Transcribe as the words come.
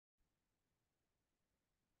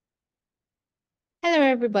Hello,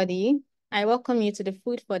 everybody. I welcome you to the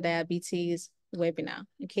Food for Diabetes webinar,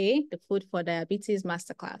 okay? The Food for Diabetes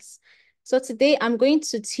Masterclass. So today I'm going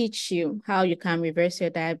to teach you how you can reverse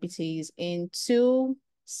your diabetes in two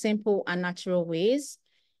simple and natural ways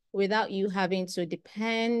without you having to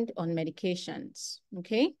depend on medications,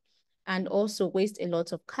 okay? And also waste a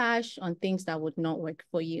lot of cash on things that would not work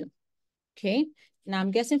for you, okay? Now,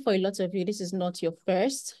 I'm guessing for a lot of you, this is not your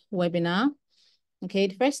first webinar. Okay,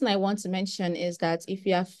 the first thing I want to mention is that if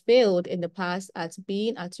you have failed in the past at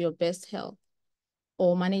being at your best health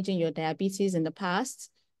or managing your diabetes in the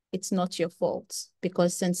past, it's not your fault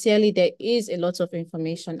because sincerely, there is a lot of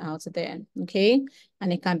information out there, okay?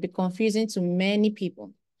 And it can be confusing to many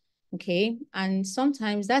people, okay? And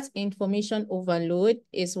sometimes that information overload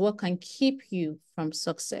is what can keep you from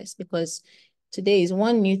success because today is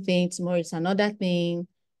one new thing, tomorrow is another thing,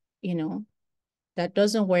 you know, that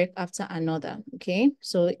doesn't work after another, okay?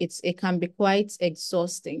 So it can be quite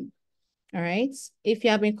exhausting, all right? If you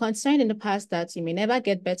have been concerned in the past that you may never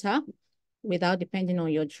get better without depending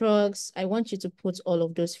on your drugs, I want you to put all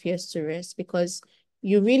of those fears to rest because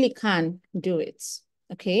you really can do it,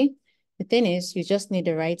 okay? The thing is, you just need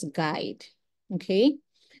the right guide, okay?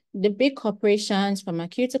 The big corporations,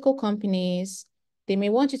 pharmaceutical companies, they may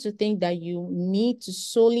want you to think that you need to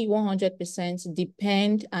solely 100%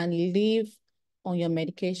 depend and live on your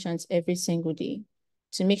medications every single day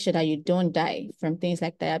to make sure that you don't die from things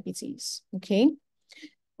like diabetes, okay?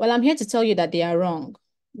 Well, I'm here to tell you that they are wrong.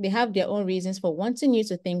 They have their own reasons for wanting you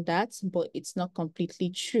to think that, but it's not completely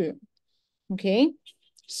true, okay?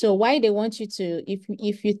 So why they want you to,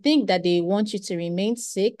 if you think that they want you to remain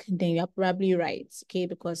sick, then you're probably right, okay?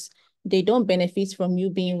 Because they don't benefit from you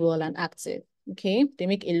being well and active, okay? They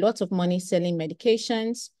make a lot of money selling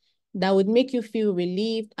medications that would make you feel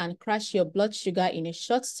relieved and crash your blood sugar in a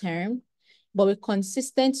short term. But with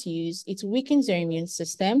consistent use, it weakens your immune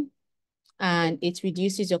system and it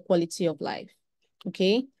reduces your quality of life,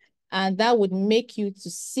 okay? And that would make you to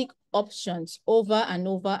seek options over and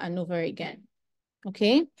over and over again.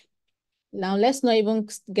 Okay, now let's not even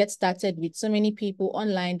get started with so many people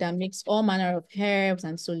online that mix all manner of herbs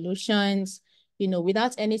and solutions,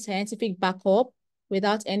 without any scientific backup,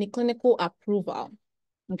 without any clinical approval,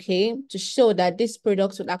 okay, to show that this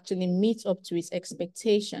product will actually meet up to its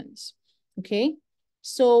expectations, okay?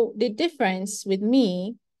 So the difference with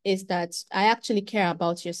me is that I actually care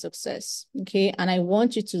about your success, okay? And I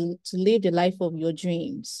want you to live the life of your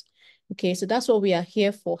dreams, okay? So that's what we are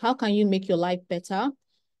here for. How can you make your life better?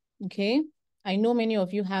 Okay. I know many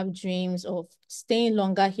of you have dreams of staying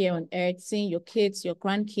longer here on earth, seeing your kids, your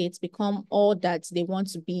grandkids become all that they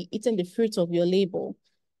want to be, eating the fruits of your labor.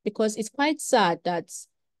 Because it's quite sad that,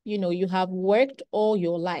 you have worked all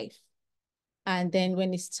your life. And then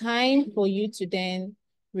when it's time for you to then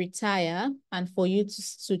retire and for you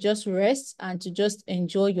to just rest and to just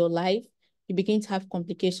enjoy your life, you begin to have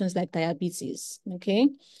complications like diabetes, okay?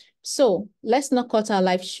 So let's not cut our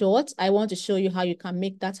life short. I want to show you how you can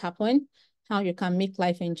make that happen, how you can make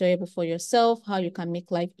life enjoyable for yourself, how you can make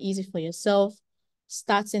life easy for yourself,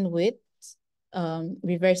 starting with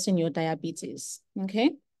reversing your diabetes, okay?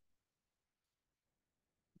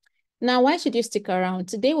 Now, why should you stick around?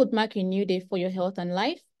 Today would mark a new day for your health and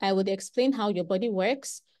life. I would explain how your body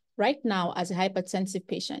works right now as a hypertensive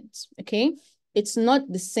patient, okay? It's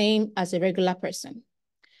not the same as a regular person.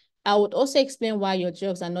 I would also explain why your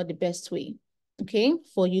drugs are not the best way, okay,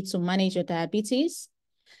 for you to manage your diabetes.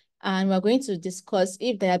 And we're going to discuss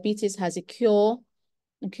if diabetes has a cure,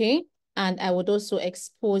 okay? And I would also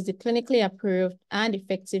expose the clinically approved and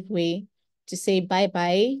effective way to say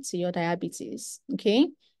bye-bye to your diabetes, okay?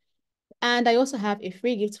 And I also have a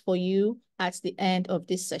free gift for you at the end of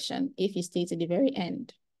this session, if you stay to the very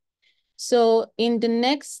end. So in the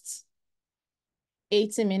next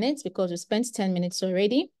 80 minutes, because we spent 10 minutes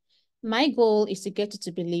already, my goal is to get you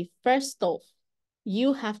to believe, first off,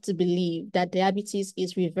 you have to believe that diabetes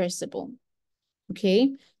is reversible.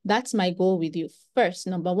 Okay, that's my goal with you. First,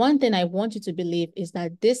 number one thing I want you to believe is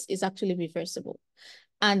that this is actually reversible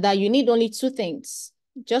and that you need only two things,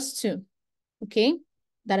 just two, okay,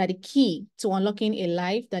 that are the key to unlocking a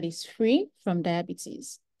life that is free from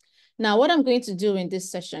diabetes. Now, what I'm going to do in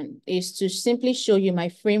this session is to simply show you my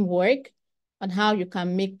framework on how you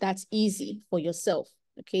can make that easy for yourself,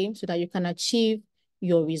 okay, so that you can achieve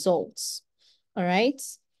your results. All right?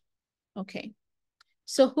 Okay.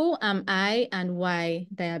 So who am I and why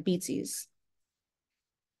diabetes?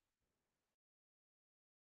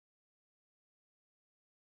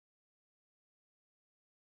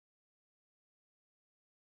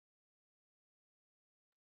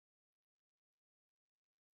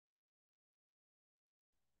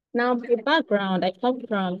 Now, my background, I come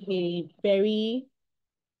from a very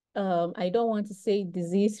I don't want to say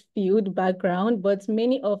disease field background, but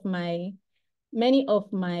many of my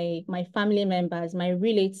family members, my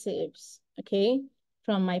relatives, okay,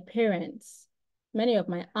 from my parents, many of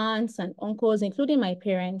my aunts and uncles, including my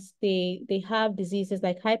parents, they have diseases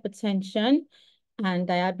like hypertension and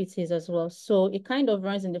diabetes as well. So it kind of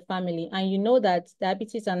runs in the family. And you know that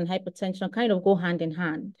diabetes and hypertension kind of go hand in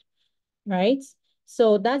hand, right?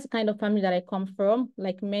 So that's the kind of family that I come from,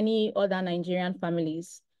 like many other Nigerian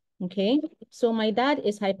families. Okay. So my dad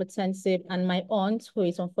is hypertensive, and my aunt, who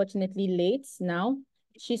is unfortunately late now,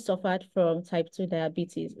 she suffered from type 2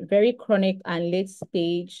 diabetes, very chronic and late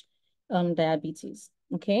stage diabetes.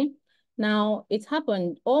 Okay. Now, it's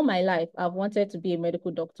happened all my life. I've wanted to be a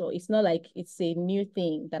medical doctor. It's not like it's a new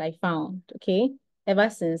thing that I found. Okay.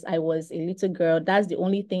 Ever since I was a little girl, that's the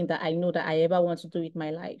only thing that I know that I ever want to do with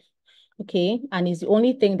my life. Okay. And it's the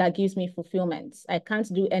only thing that gives me fulfillment. I can't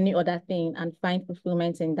do any other thing and find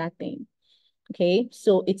fulfillment in that thing. Okay.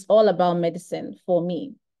 So it's all about medicine for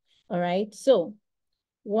me. All right. So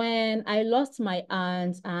when I lost my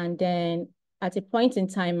aunt, and then at a point in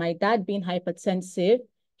time, my dad being hypertensive,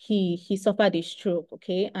 he suffered a stroke.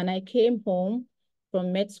 Okay. And I came home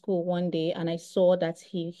from med school one day, and I saw that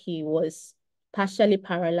he was partially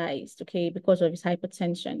paralyzed, okay, because of his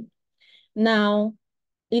hypertension. Now,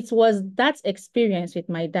 it was that experience with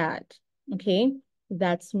my dad, okay,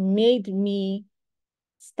 that made me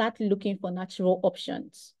start looking for natural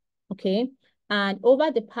options, okay? And over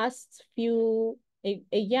the past a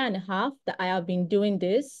year and a half that I have been doing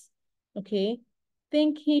this, okay,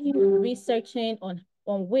 thinking, researching on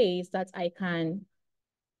ways that I can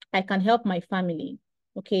help my family,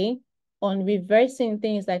 okay? On reversing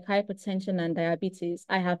things like hypertension and diabetes,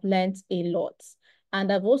 I have learned a lot. And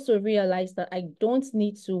I've also realized that I don't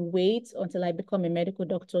need to wait until I become a medical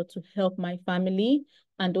doctor to help my family,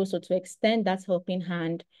 and also to extend that helping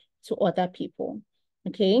hand to other people,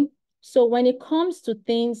 okay? So when it comes to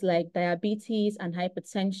things like diabetes and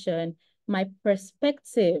hypertension, my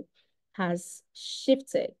perspective has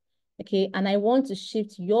shifted, okay? And I want to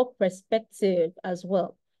shift your perspective as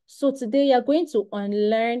well. So today you're going to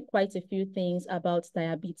unlearn quite a few things about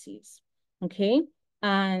diabetes, okay?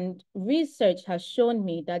 And research has shown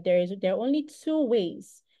me that there are only two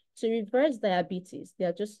ways to reverse diabetes. There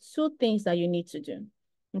are just two things that you need to do,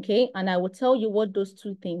 okay? And I will tell you what those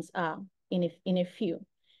two things are in a few.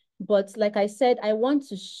 But like I said, I want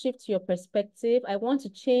to shift your perspective. I want to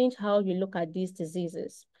change how you look at these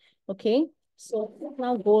diseases, okay? So let's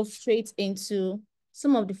now go straight into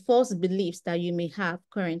some of the false beliefs that you may have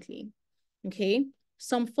currently, okay?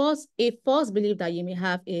 A false belief that you may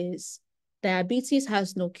have is diabetes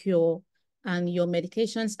has no cure, and your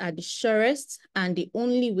medications are the surest and the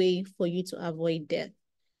only way for you to avoid death.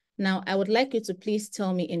 Now, I would like you to please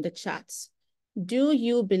tell me in the chat, do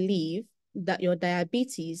you believe that your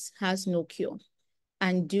diabetes has no cure?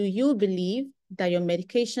 And do you believe that your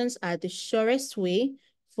medications are the surest way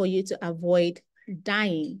for you to avoid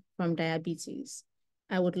dying from diabetes?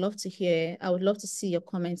 I would love to see your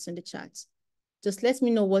comments in the chat. Just let me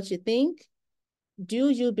know what you think. Do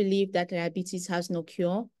you believe that diabetes has no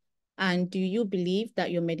cure? And do you believe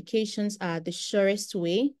that your medications are the surest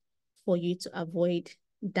way for you to avoid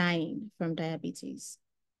dying from diabetes?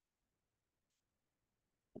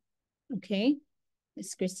 Okay.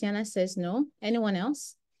 Miss Christiana says no. Anyone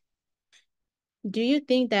else? Do you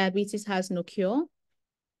think diabetes has no cure?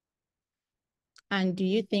 And do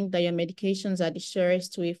you think that your medications are the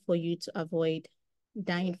surest way for you to avoid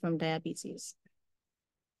dying from diabetes?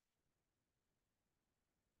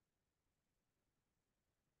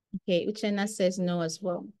 Okay, Uchenna says no as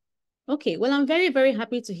well. Okay, well, I'm very, very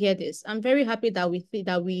happy to hear this. I'm very happy that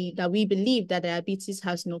we believe that diabetes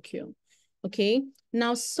has no cure. Okay.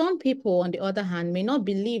 Now, some people, on the other hand, may not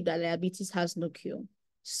believe that diabetes has no cure.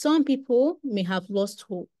 Some people may have lost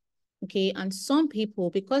hope. Okay. And some people,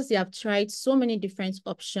 because they have tried so many different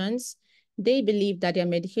options, they believe that their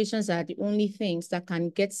medications are the only things that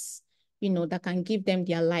can that can give them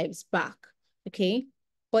their lives back. Okay.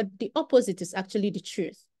 But the opposite is actually the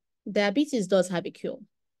truth. Diabetes does have a cure.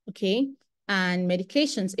 Okay. And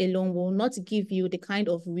medications alone will not give you the kind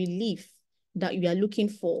of relief that you are looking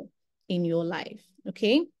for in your life.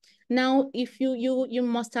 Okay. Now, if you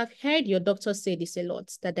must have heard your doctor say this a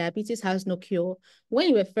lot, that diabetes has no cure. When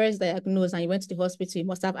you were first diagnosed and you went to the hospital, you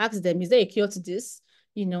must have asked them, is there a cure to this?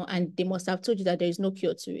 And they must have told you that there is no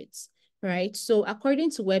cure to it, right? So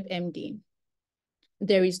according to WebMD,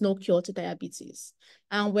 there is no cure to diabetes.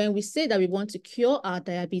 And when we say that we want to cure our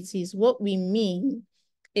diabetes, what we mean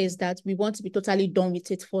is that we want to be totally done with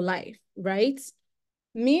it for life, right?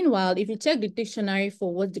 Meanwhile, if you check the dictionary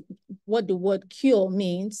for what the word cure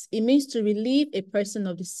means, it means to relieve a person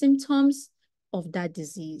of the symptoms of that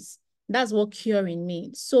disease. That's what curing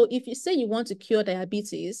means. So if you say you want to cure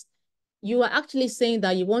diabetes, you are actually saying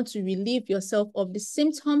that you want to relieve yourself of the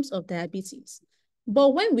symptoms of diabetes. But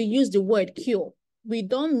when we use the word cure, we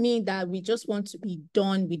don't mean that we just want to be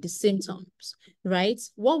done with the symptoms, right?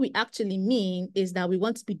 What we actually mean is that we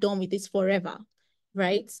want to be done with this forever,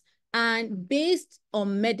 right? And based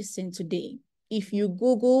on medicine today, if you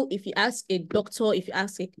Google, if you ask a doctor, if you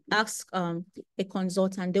ask a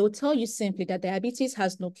consultant, they will tell you simply that diabetes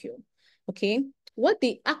has no cure. Okay. What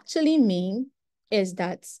they actually mean is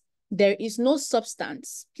that there is no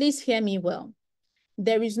substance. Please hear me well.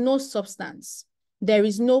 There is no substance. There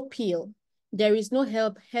is no pill. There is no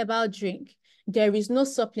herbal drink. There is no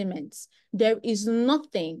supplements. There is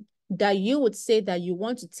nothing that you would say that you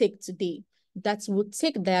want to take today that would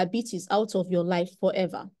take diabetes out of your life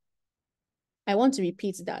forever. I want to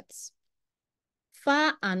repeat that.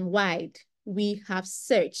 Far and wide, we have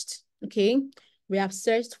searched, okay? We have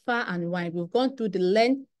searched far and wide. We've gone through the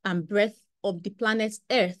length and breadth of the planet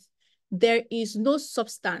Earth. There is no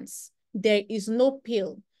substance. There is no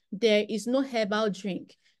pill. There is no herbal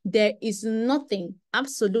drink. There is nothing,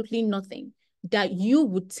 absolutely nothing, that you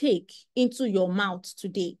would take into your mouth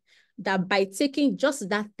today that by taking just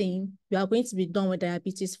that thing, you are going to be done with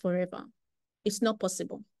diabetes forever. It's not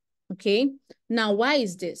possible, okay? Now, why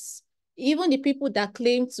is this? Even the people that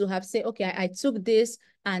claim to have said, okay, I took this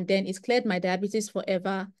and then it cleared my diabetes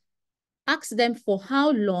forever, ask them for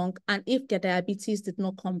how long and if their diabetes did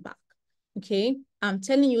not come back, okay? I'm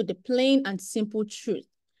telling you the plain and simple truth,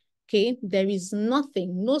 okay? There is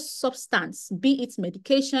nothing, no substance, be it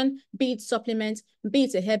medication, be it supplement, be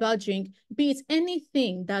it a herbal drink, be it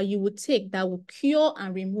anything that you would take that will cure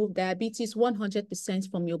and remove diabetes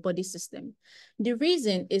 100% from your body system. The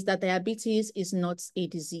reason is that diabetes is not a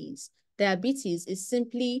disease. Diabetes is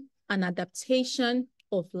simply an adaptation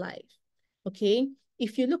of life, okay?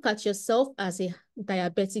 If you look at yourself as a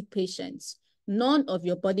diabetic patient, none of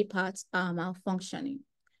your body parts are malfunctioning.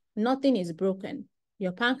 Nothing is broken.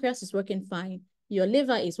 Your pancreas is working fine. Your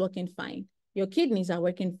liver is working fine. Your kidneys are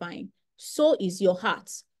working fine. So is your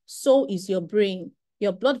heart. So is your brain.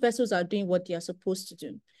 Your blood vessels are doing what they are supposed to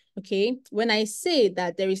do. Okay. When I say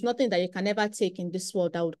that there is nothing that you can ever take in this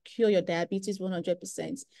world that would cure your diabetes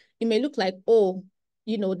 100%, it may look like, oh,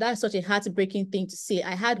 you know, that's such a heartbreaking thing to say.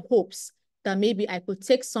 I had hopes that maybe I could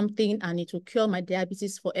take something and it will cure my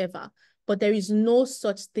diabetes forever. But there is no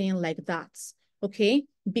such thing like that. Okay.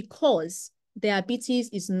 Because diabetes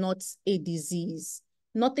is not a disease.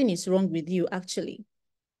 Nothing is wrong with you, actually.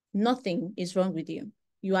 Nothing is wrong with you.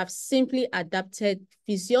 You have simply adapted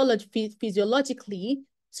physiologically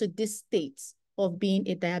to this state of being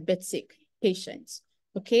a diabetic patient,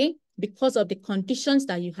 okay? Because of the conditions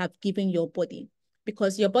that you have given your body.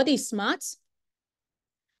 Because your body is smart,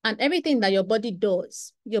 and everything that your body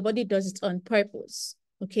does it on purpose,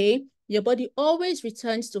 okay? Your body always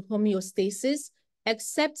returns to homeostasis,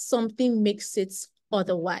 except something makes it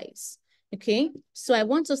otherwise, okay? So I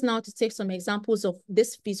want us now to take some examples of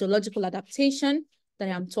this physiological adaptation that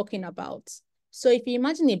I'm talking about. So if you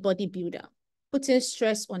imagine a bodybuilder putting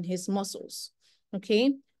stress on his muscles,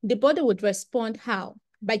 okay? The body would respond how?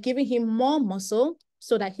 By giving him more muscle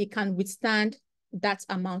so that he can withstand that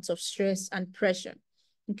amount of stress and pressure.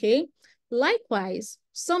 Okay. Likewise,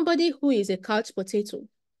 somebody who is a couch potato,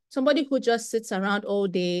 somebody who just sits around all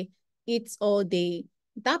day, eats all day,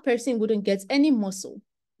 that person wouldn't get any muscle.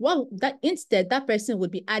 Well, instead, that person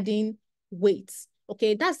would be adding weight.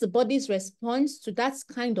 Okay. That's the body's response to that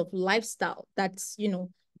kind of lifestyle that's, you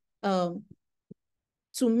know,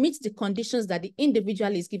 to meet the conditions that the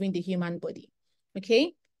individual is giving the human body.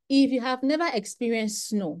 Okay. If you have never experienced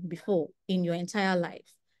snow before in your entire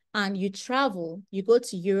life, and you travel, you go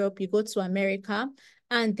to Europe, you go to America,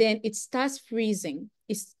 and then it starts freezing.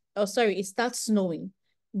 It starts snowing.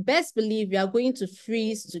 Best believe you are going to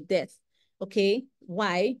freeze to death. Okay.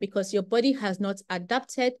 Why? Because your body has not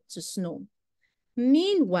adapted to snow.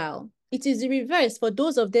 Meanwhile, it is the reverse for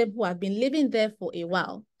those of them who have been living there for a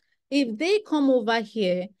while. If they come over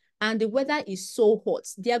here and the weather is so hot,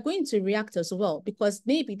 they are going to react as well because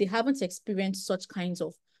maybe they haven't experienced such kinds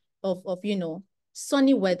of you know,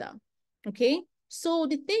 sunny weather, okay? So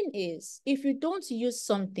the thing is, if you don't use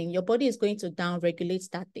something, your body is going to down-regulate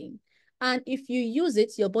that thing. And if you use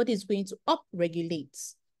it, your body is going to up-regulate,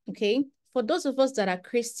 okay? For those of us that are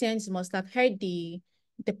Christians, you must have heard the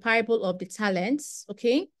parable of the talents,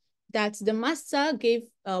 okay? That the master gave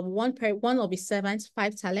one of his servants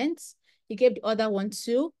 5 talents. He gave the other one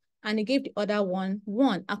 2, and he gave the other one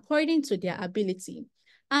according to their ability.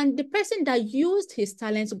 And the person that used his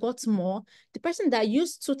talents got more. The person that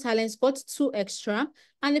used 2 talents got 2 extra.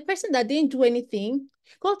 And the person that didn't do anything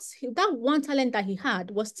got that 1 talent that he had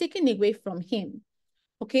was taken away from him.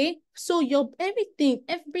 Okay, so your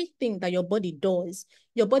everything that your body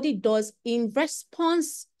does in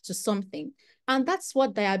response to something. And that's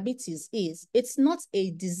what diabetes is. It's not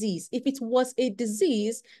a disease. If it was a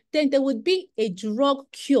disease, then there would be a drug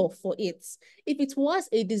cure for it. If it was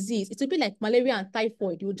a disease, it would be like malaria and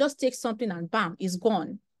typhoid. You just take something and bam, it's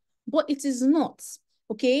gone. But it is not.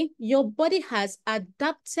 Okay, your body has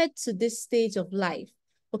adapted to this stage of life.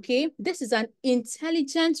 Okay, this is an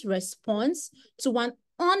intelligent response to an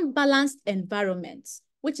unbalanced environment,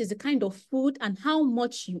 which is the kind of food and how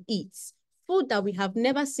much you eat. Food that we have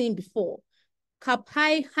never seen before.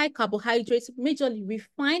 High carbohydrates, majorly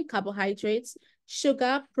refined carbohydrates,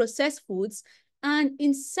 sugar, processed foods, and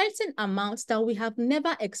in certain amounts that we have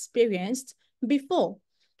never experienced before.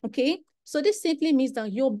 Okay, so this simply means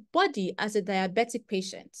that your body as a diabetic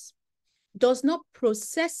patient does not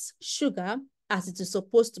process sugar as it is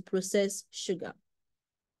supposed to process sugar.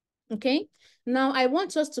 Okay, now I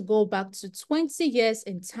want us to go back to 20 years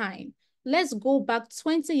in time. Let's go back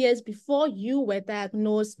 20 years before you were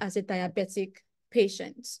diagnosed as a diabetic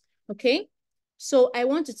patient. Okay, so I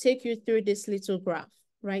want to take you through this little graph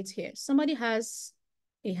right here. Somebody has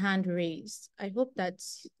a hand raised. I hope that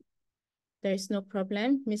there is no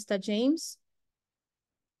problem. Mr. James,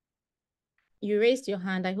 you raised your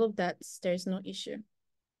hand. I hope that there's no issue.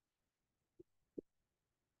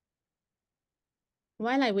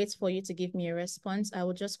 While I wait for you to give me a response, I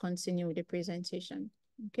will just continue with the presentation,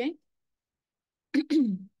 okay?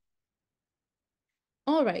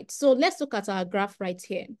 All right, so let's look at our graph right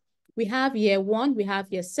here. We have year 1, we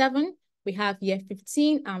have year 7, we have year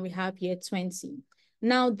 15, and we have year 20.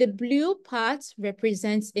 Now, the blue part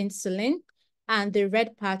represents insulin, and the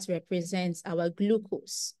red part represents our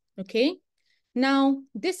glucose, okay? Now,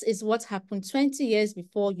 this is what happened 20 years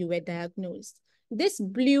before you were diagnosed. This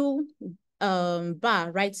blue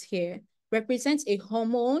bar right here represents a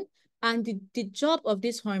hormone, and the job of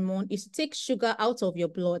this hormone is to take sugar out of your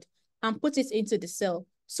blood and put it into the cell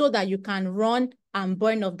so that you can run and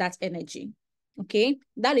burn off that energy. Okay,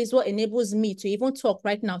 that is what enables me to even talk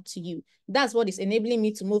right now to you. That's what is enabling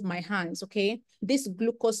me to move my hands. Okay, this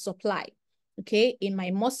glucose supply, okay, in my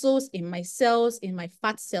muscles, in my cells, in my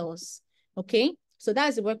fat cells. Okay, so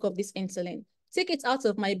that's the work of this insulin. Take it out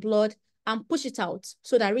of my blood and push it out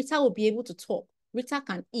so that Rita will be able to talk. Rita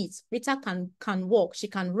can eat. Rita can walk. She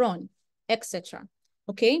can run, etc.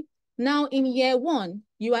 Okay. Now, in year 1,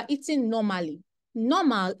 you are eating normally.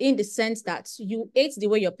 Normal in the sense that you ate the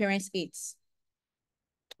way your parents ate.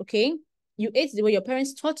 Okay. You ate the way your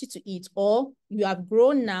parents taught you to eat, or you have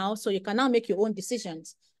grown now, so you can now make your own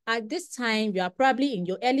decisions. At this time, you are probably in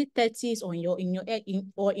your early 30s or in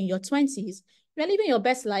your 20s. You're living your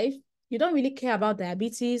best life. You don't really care about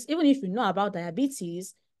diabetes. Even if you know about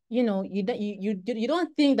diabetes, you know, you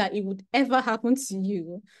don't think that it would ever happen to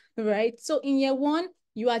you, right? So in year 1,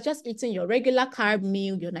 you are just eating your regular carb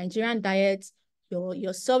meal, your Nigerian diet,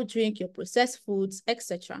 your soft drink, your processed foods,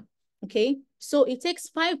 etc. Okay, so it takes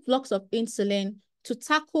 5 blocks of insulin to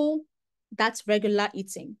tackle that regular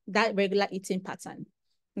eating pattern.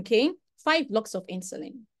 Okay, 5 blocks of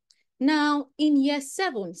insulin. Now, in year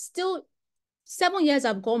 7, still 7 years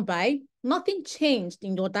have gone by, nothing changed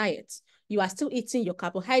in your diet. You are still eating your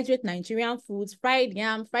carbohydrate Nigerian foods, fried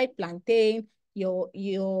yam, fried plantain, your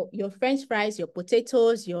French fries, your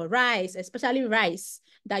potatoes, your rice, especially rice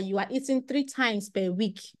that you are eating 3 times per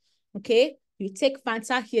week. Okay, you take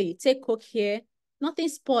Fanta here, you take Coke here, nothing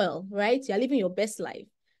spoiled, right? You're living your best life.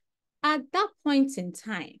 At that point in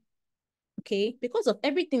time, okay, because of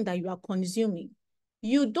everything that you are consuming,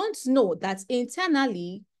 you don't know that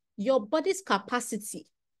internally, your body's capacity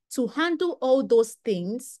to handle all those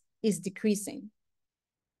things is decreasing,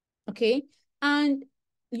 okay? And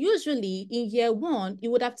usually in year 1, it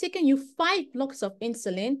would have taken you 5 blocks of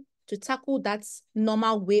insulin to tackle that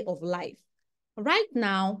normal way of life. Right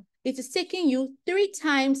now, it is taking you 3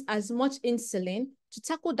 times as much insulin to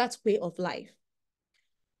tackle that way of life.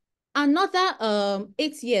 Another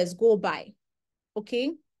 8 years go by,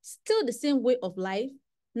 okay? Still the same way of life,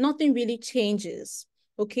 nothing really changes,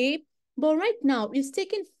 okay? But right now, it's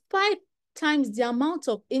taking 5 times the amount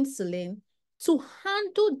of insulin to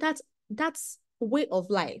handle that way of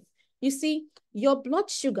life. You see, your blood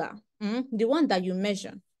sugar, the one that you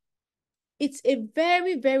measure, it's a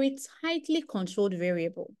very, very tightly controlled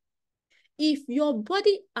variable. If your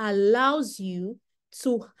body allows you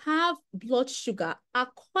to have blood sugar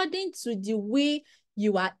according to the way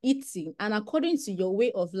you are eating and according to your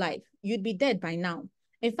way of life, you'd be dead by now.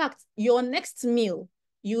 In fact, your next meal,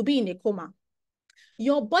 you'll be in a coma.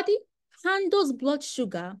 Your body handles blood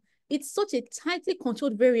sugar. It's such a tightly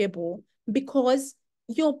controlled variable because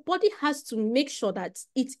your body has to make sure that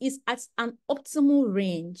it is at an optimal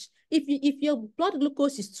range. If your blood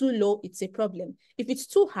glucose is too low, it's a problem. If it's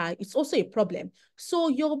too high, it's also a problem. So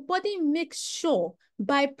your body makes sure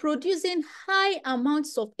by producing high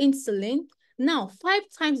amounts of insulin, now 5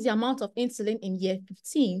 times the amount of insulin in year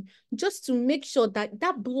 15, just to make sure that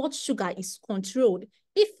that blood sugar is controlled.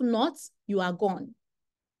 If not, you are gone.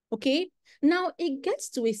 Okay, now it gets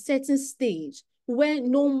to a certain stage where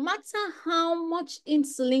no matter how much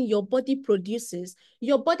insulin your body produces,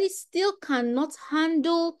 your body still cannot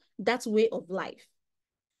handle that way of life.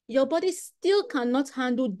 Your body still cannot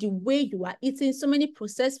handle the way you are eating so many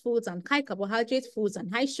processed foods and high carbohydrate foods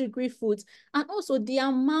and high sugary foods, and also the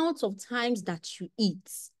amount of times that you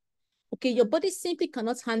eat. Okay, your body simply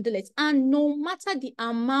cannot handle it. And no matter the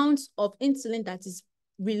amount of insulin that is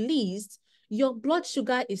released, your blood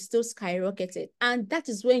sugar is still skyrocketed. And that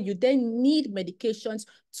is when you then need medications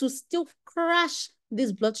to still crash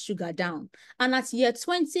this blood sugar down. And at year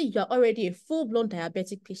 20, you're already a full-blown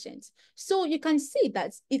diabetic patient. So you can see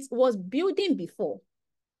that it was building before,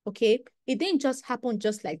 okay? It didn't just happen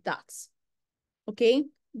just like that, okay?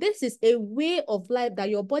 This is a way of life that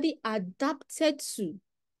your body adapted to.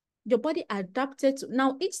 Your body adapted to.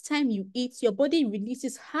 Now, each time you eat, your body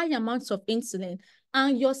releases high amounts of insulin,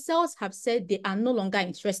 and your cells have said they are no longer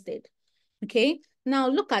interested. Okay. Now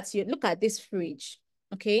look at this fridge.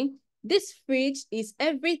 Okay. This fridge is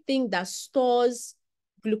everything that stores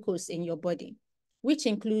glucose in your body, which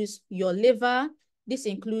includes your liver. This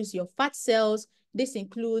includes your fat cells. This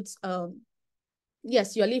includes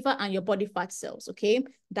yes, your liver and your body fat cells, okay,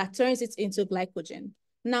 that turns it into glycogen.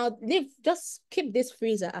 Now, just keep this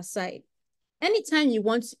freezer aside. Anytime you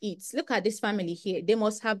want to eat, look at this family here. They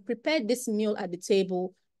must have prepared this meal at the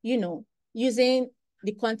table, you know, using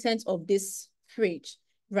the contents of this fridge,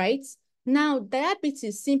 right? Now,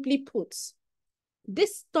 diabetes, simply put,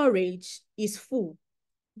 this storage is full.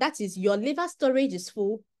 That is, your liver storage is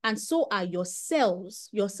full, and so are your cells.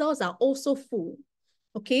 Your cells are also full,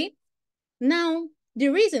 okay? Now, the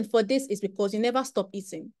reason for this is because you never stop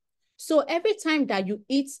eating. So every time that you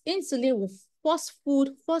eat, insulin will force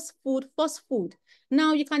food, force food, force food.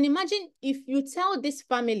 Now, you can imagine if you tell this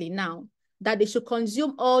family now that they should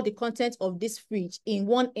consume all the content of this fridge in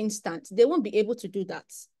one instant, they won't be able to do that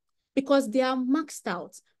because they are maxed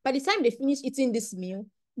out. By the time they finish eating this meal,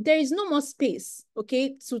 there is no more space,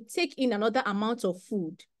 okay, to take in another amount of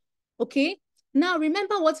food, okay? Now,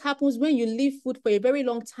 remember what happens when you leave food for a very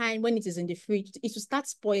long time when it is in the fridge. It will start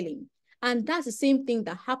spoiling. And that's the same thing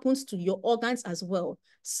that happens to your organs as well.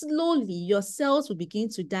 Slowly, your cells will begin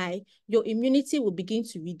to die. Your immunity will begin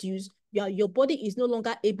to reduce. Your body is no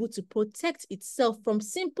longer able to protect itself from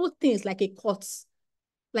simple things like a cut,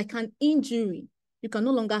 like an injury. You can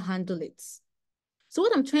no longer handle it. So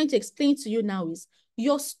what I'm trying to explain to you now is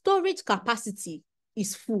your storage capacity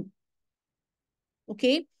is full.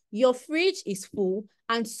 Okay? Your fridge is full,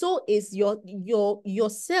 and so is your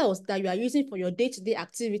cells that you are using for your day-to-day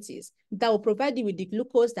activities that will provide you with the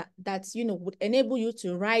glucose that would enable you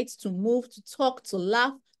to write, to move, to talk, to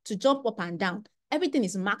laugh, to jump up and down. Everything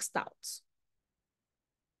is maxed out.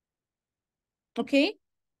 Okay?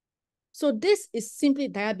 So this is simply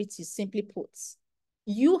diabetes, simply put.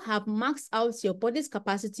 You have maxed out your body's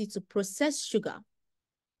capacity to process sugar,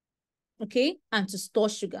 okay, and to store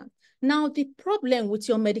sugar. Now, the problem with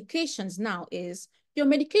your medications now is your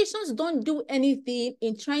medications don't do anything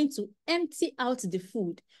in trying to empty out the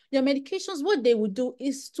food. Your medications, what they will do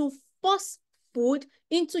is to force food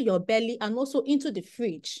into your belly and also into the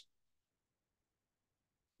fridge.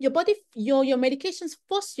 Your body, your medications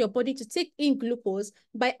force your body to take in glucose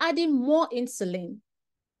by adding more insulin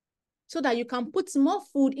so that you can put more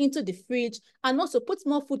food into the fridge and also put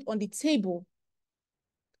more food on the table.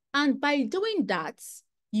 And by doing that,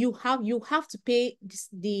 you have to pay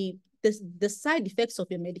the side effects of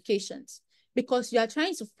your medications because you are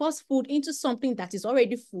trying to force food into something that is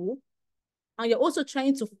already full, and you're also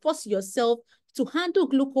trying to force yourself to handle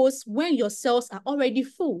glucose when your cells are already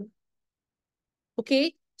full.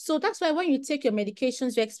 Okay, so that's why when you take your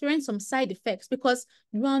medications, you experience some side effects because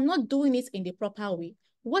you are not doing it in the proper way.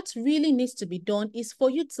 What really needs to be done is for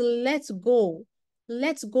you to let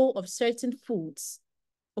go of certain foods.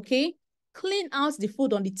 Okay, clean out the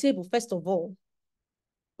food on the table first of all.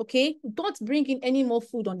 Okay, don't bring in any more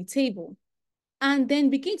food on the table, and then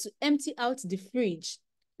begin to empty out the fridge,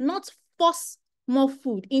 not force more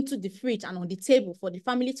food into the fridge and on the table for the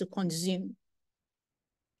family to consume.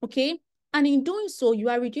 okay? And in doing so, you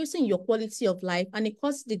are reducing your quality of life and it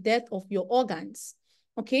causes the death of your organs,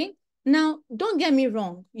 okay? Now, don't get me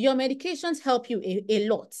wrong. Your medications help you a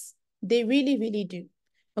lot. They really, really do,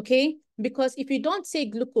 okay? Because if you don't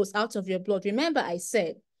take glucose out of your blood, remember I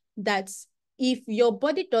said that if your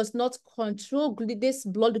body does not control this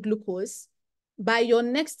blood glucose, by your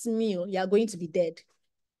next meal, you are going to be dead,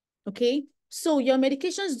 okay? So your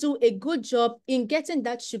medications do a good job in getting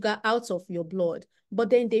that sugar out of your blood, but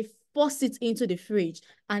then they force it into the fridge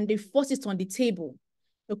and they force it on the table,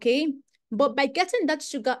 okay? But by getting that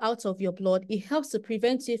sugar out of your blood, it helps to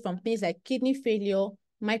prevent you from things like kidney failure,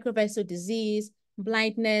 microvascular disease,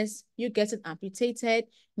 blindness, you getting amputated,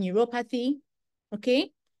 neuropathy, okay?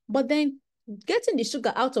 But then getting the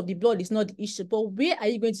sugar out of the blood is not the issue, but where are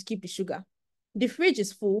you going to keep the sugar? The fridge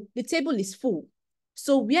is full, the table is full.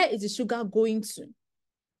 So where is the sugar going to?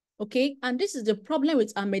 Okay, and this is the problem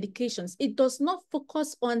with our medications. It does not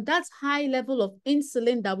focus on that high level of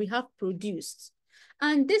insulin that we have produced.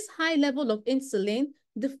 And this high level of insulin,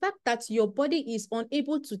 the fact that your body is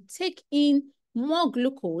unable to take in more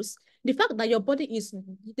glucose, the fact that your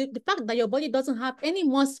body doesn't have any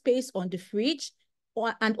more space on the fridge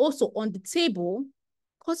and also on the table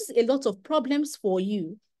causes a lot of problems for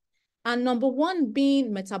you. And number one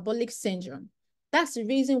being metabolic syndrome. That's the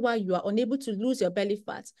reason why you are unable to lose your belly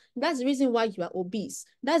fat. That's the reason why you are obese.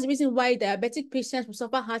 That's the reason why diabetic patients will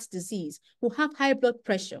suffer heart disease, will have high blood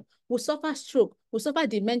pressure, will suffer stroke, will suffer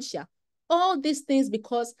dementia. All these things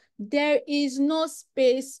because there is no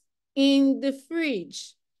space in the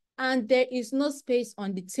fridge and there is no space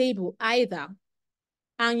on the table either.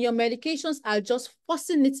 And your medications are just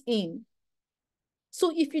forcing it in.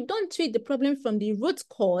 So if you don't treat the problem from the root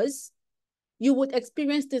cause, you would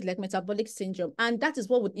experience things like metabolic syndrome. And that is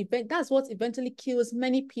what that's what eventually kills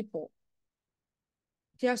many people.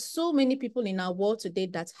 There are so many people in our world today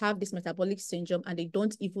that have this metabolic syndrome and they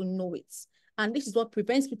don't even know it. And this is what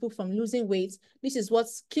prevents people from losing weight. This is what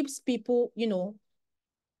keeps people, in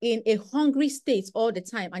a hungry state all the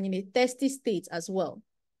time and in a thirsty state as well.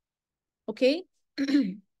 Okay?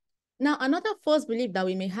 Now, another false belief that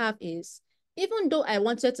we may have is, even though I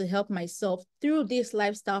wanted to help myself through these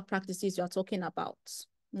lifestyle practices you're talking about,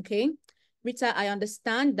 okay? Rita, I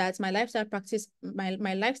understand that my lifestyle practice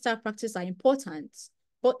are important,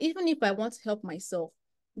 but even if I want to help myself,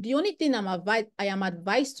 the only thing I am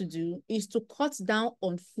advised to do is to cut down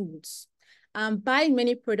on foods and buy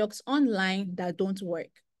many products online that don't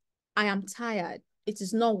work. I am tired. It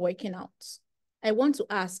is not working out. I want to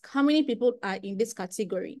ask, how many people are in this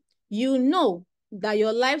category? You know that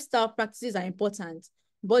your lifestyle practices are important,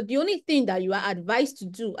 but the only thing that you are advised to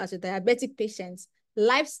do as a diabetic patient,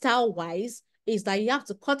 lifestyle-wise, is that you have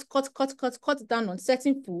to cut down on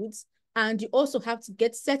certain foods, and you also have to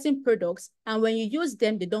get certain products, and when you use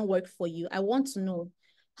them, they don't work for you. I want to know,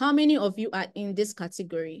 how many of you are in this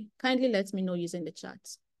category? Kindly let me know using the chat.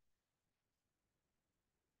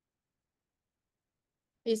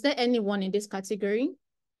 Is there anyone in this category?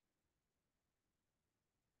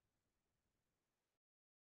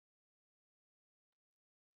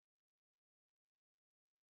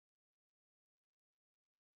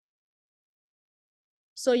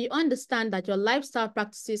 So you understand that your lifestyle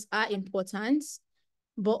practices are important,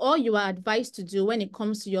 but all you are advised to do when it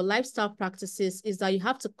comes to your lifestyle practices is that you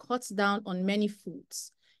have to cut down on many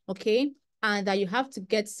foods, okay? And that you have to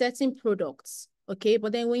get certain products, okay?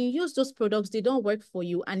 But then when you use those products, they don't work for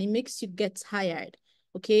you and it makes you get tired,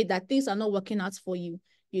 okay? That things are not working out for you.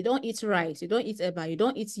 You don't eat rice, you don't eat eba, you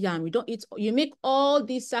don't eat yam, you make all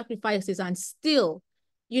these sacrifices and still,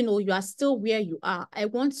 you are still where you are. I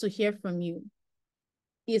want to hear from you.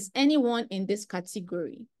 Is anyone in this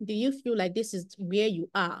category? Do you feel like this is where you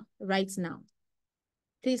are right now?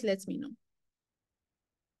 Please let me know.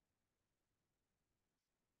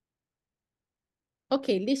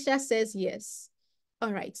 Okay, Lisha says yes.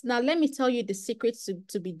 All right, now let me tell you the secrets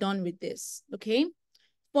to be done with this, okay?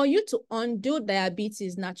 For you to undo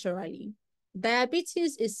diabetes naturally,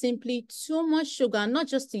 diabetes is simply too much sugar, not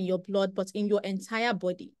just in your blood, but in your entire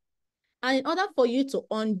body. And in order for you to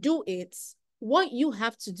undo it, what you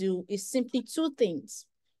have to do is simply two things.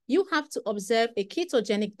 You have to observe a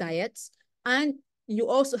ketogenic diet, and you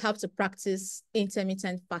also have to practice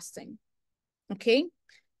intermittent fasting, okay?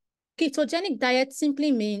 Ketogenic diet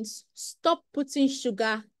simply means stop putting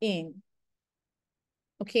sugar in,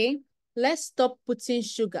 okay? Let's stop putting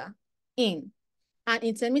sugar in. And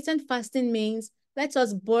intermittent fasting means let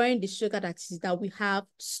us burn the sugar that we have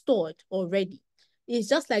stored already. It's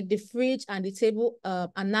just like the fridge and the table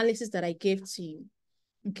analysis that I gave to you.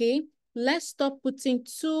 Okay, let's stop putting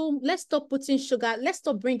sugar. Let's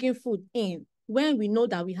stop bringing food in. when we know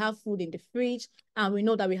that we have food in the fridge and we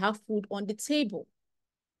know that we have food on the table.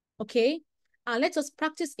 Okay? And let us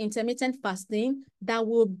practice intermittent fasting that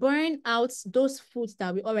will burn out those foods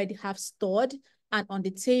that we already have stored and on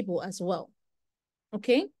the table as well.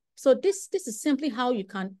 Okay? So this is simply how you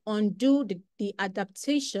can undo the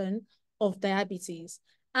adaptation of diabetes.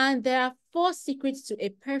 And there are 4 secrets to a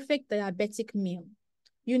perfect diabetic meal.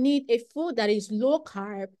 You need a food that is low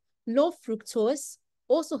carb, low fructose,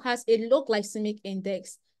 also has a low glycemic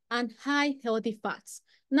index, and high healthy fats.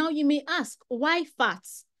 Now you may ask, why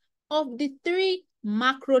fats? Of the 3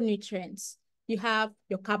 macronutrients, you have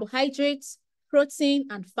your carbohydrates, protein,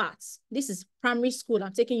 and fats. This is primary school.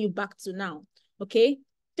 I'm taking you back to now. Okay?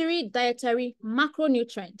 3 dietary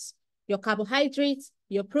macronutrients, your carbohydrates,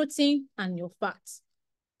 your protein, and your fats.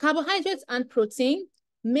 Carbohydrates and protein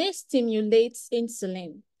may stimulate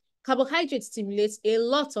insulin. Carbohydrates stimulates a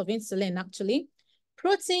lot of insulin, actually.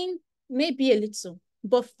 Protein may be a little,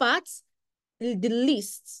 but fats, the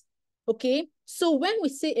least. Okay? So when we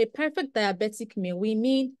say a perfect diabetic meal, we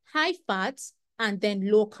mean high fats and then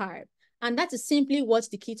low carb. And that is simply what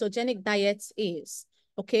the ketogenic diet is.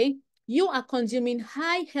 Okay? You are consuming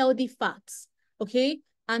high healthy fats, okay,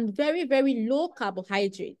 and very, very low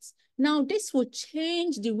carbohydrates. Now, this will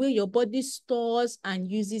change the way your body stores and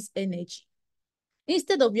uses energy.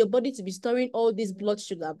 Instead of your body to be storing all this blood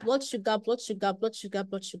sugar,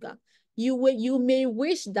 you may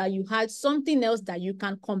wish that you had something else that you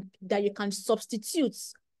can substitute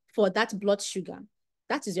for that blood sugar.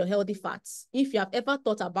 That is your healthy fats. If you have ever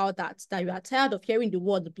thought about that you are tired of hearing the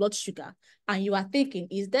word blood sugar and you are thinking,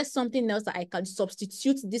 is there something else that I can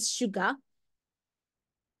substitute this sugar?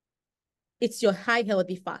 It's your high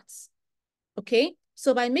healthy fats. Okay?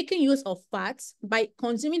 So by making use of fats, by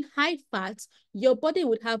consuming high fats, your body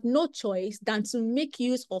would have no choice than to make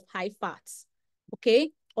use of high fats, okay,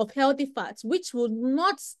 of healthy fats, which will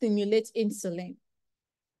not stimulate insulin,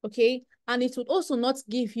 okay? And it would also not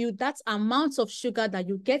give you that amount of sugar that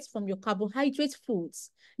you get from your carbohydrate foods,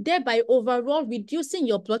 thereby overall reducing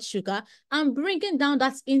your blood sugar and bringing down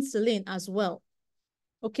that insulin as well,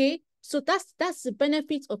 okay? So that's the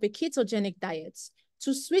benefit of a ketogenic diet,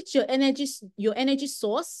 to switch your energy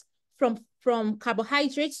source from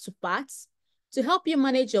carbohydrates to fats, to help you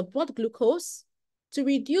manage your blood glucose, to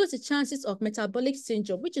reduce the chances of metabolic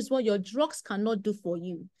syndrome, which is what your drugs cannot do for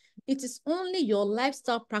you. It is only your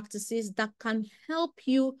lifestyle practices that can help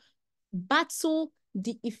you battle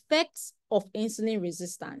the effects of insulin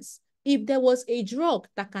resistance. If there was a drug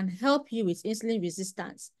that can help you with insulin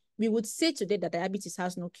resistance, we would say today that diabetes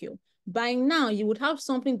has no cure. By now, you would have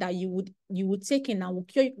something that you would take in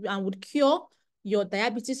and would cure your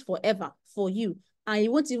diabetes forever for you. And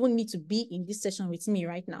you won't even need to be in this session with me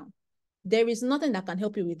right now. There is nothing that can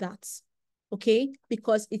help you with that, okay?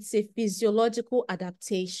 Because it's a physiological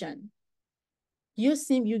adaptation.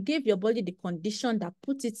 You give your body the condition that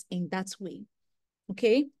puts it in that way,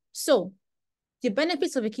 okay? So the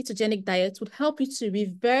benefits of a ketogenic diet would help you to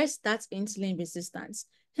reverse that insulin resistance,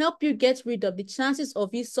 help you get rid of the chances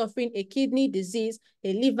of you suffering a kidney disease,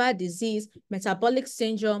 a liver disease, metabolic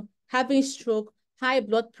syndrome, having stroke, high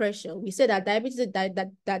blood pressure. We say that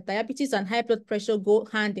diabetes and high blood pressure go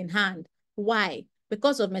hand in hand. Why?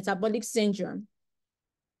 Because of metabolic syndrome.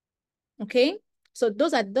 Okay? So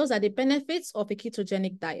those are the benefits of a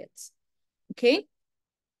ketogenic diet. Okay?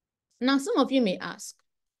 Now, some of you may ask,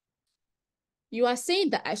 you are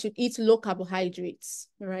saying that I should eat low carbohydrates,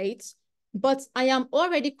 right? But I am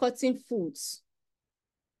already cutting foods.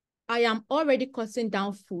 I am already cutting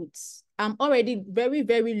down foods. I'm already very,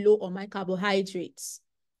 very low on my carbohydrates.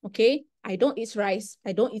 Okay? I don't eat rice.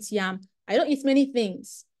 I don't eat yam. I don't eat many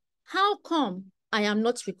things. How come I am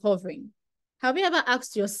not recovering? Have you ever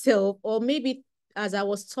asked yourself, or maybe as I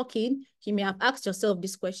was talking, you may have asked yourself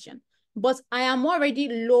this question, but I am already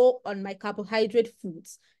low on my carbohydrate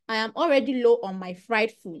foods. I am already low on my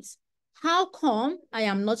fried foods. How come I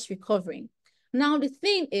am not recovering? Now, the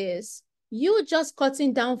thing is, you just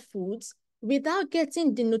cutting down foods without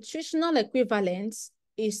getting the nutritional equivalents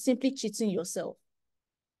is simply cheating yourself.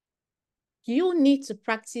 You need to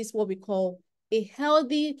practice what we call a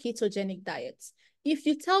healthy ketogenic diet. If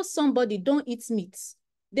you tell somebody don't eat meat,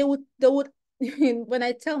 they would when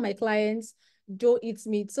I tell my clients don't eat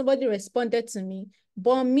meat, somebody responded to me,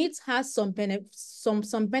 but meat has some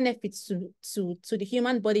benefits to the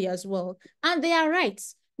human body as well. And they are right.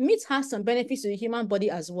 Meat has some benefits to the human body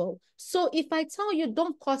as well. So if I tell you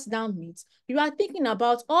don't cut down meat, you are thinking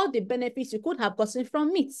about all the benefits you could have gotten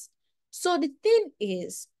from meat. So the thing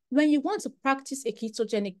is, when you want to practice a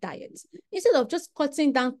ketogenic diet, instead of just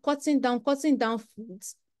cutting down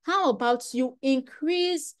foods, how about you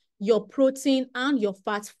increase your protein, and your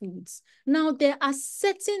fat foods. Now, there are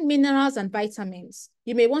certain minerals and vitamins.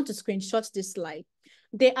 You may want to screenshot this slide.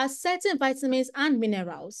 There are certain vitamins and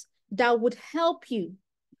minerals that would help you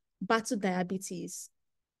battle diabetes.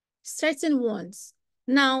 Certain ones.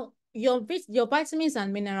 Now, your vitamins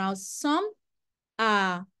and minerals, some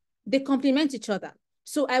are, they complement each other.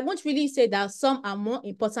 So I won't really say that some are more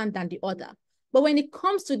important than the other. But when it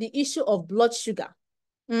comes to the issue of blood sugar,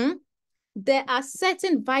 there are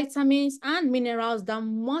certain vitamins and minerals that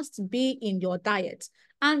must be in your diet.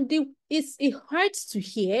 And it hurts to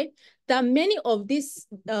hear that many of these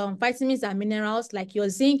vitamins and minerals, like your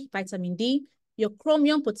zinc, vitamin D, your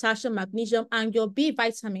chromium, potassium, magnesium, and your B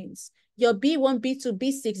vitamins, your B1, B2,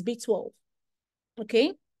 B6, B12,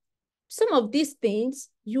 okay? Some of these things,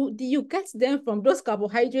 you get them from those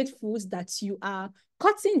carbohydrate foods that you are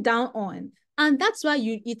cutting down on. And that's why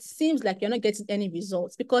it seems like you're not getting any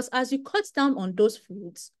results, because as you cut down on those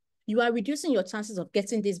foods, you are reducing your chances of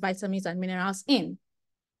getting these vitamins and minerals in.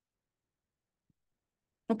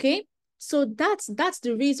 Okay? So that's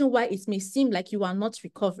the reason why it may seem like you are not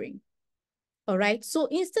recovering. All right? So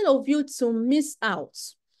instead of you to miss out,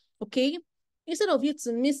 okay? Instead of you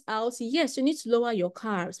to miss out, yes, you need to lower your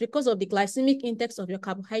carbs because of the glycemic index of your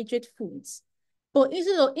carbohydrate foods. But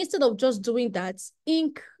instead of just doing that,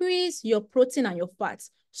 increase your protein and your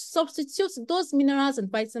fats. Substitute those minerals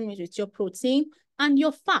and vitamins with your protein and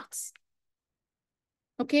your fats.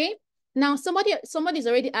 Okay? Now, somebody's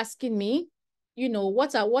already asking me,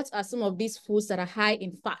 what are some of these foods that are high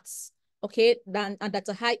in fats, okay, and that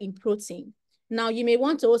are high in protein. Now, you may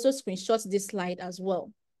want to also screenshot this slide as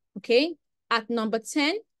well, okay? At number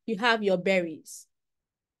 10, you have your berries,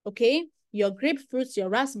 okay? Your grapefruits, your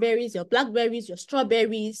raspberries, your blackberries, your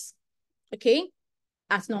strawberries, okay?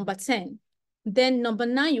 At number 10. Then number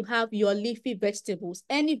 9, you have your leafy vegetables,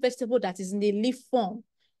 any vegetable that is in the leaf form,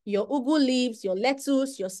 your ugu leaves, your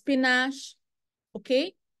lettuce, your spinach,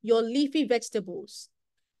 okay? Your leafy vegetables.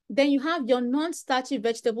 Then you have your non-starchy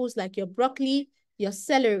vegetables like your broccoli, your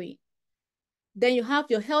celery. Then you have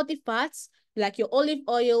your healthy fats like your olive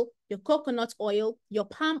oil, your coconut oil, your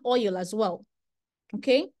palm oil as well,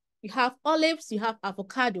 okay? You have olives, you have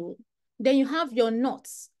avocado. Then you have your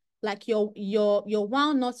nuts like your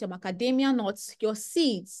walnuts, your macadamia nuts, your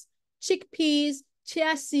seeds, chickpeas,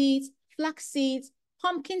 chia seeds, flax seeds,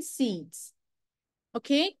 pumpkin seeds,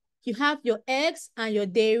 okay? You have your eggs and your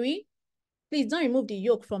dairy. Please don't remove the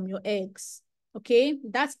yolk from your eggs, okay?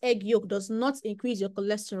 That egg yolk does not increase your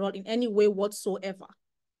cholesterol in any way whatsoever,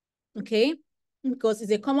 okay? Because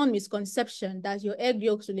it's a common misconception that your egg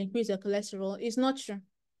yolks will increase your cholesterol. It's not true.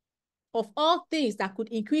 Of all things that could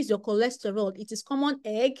increase your cholesterol, it is common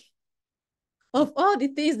egg. Of all the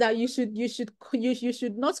things that you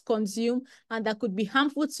should not consume and that could be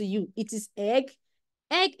harmful to you, it is egg.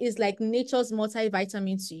 Egg is like nature's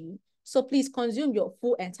multivitamin to you. So please consume your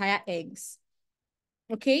full entire eggs.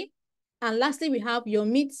 Okay? And lastly, we have your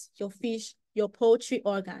meat, your fish, your poultry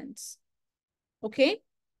organs. Okay?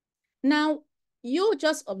 Now, you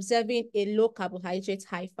just observing a low carbohydrate,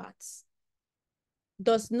 high fats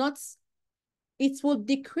does not, it will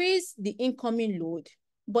decrease the incoming load,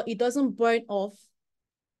 but it doesn't burn off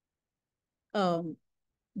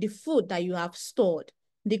the food that you have stored,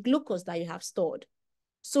 the glucose that you have stored.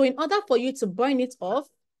 So in order for you to burn it off,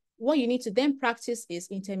 what you need to then practice is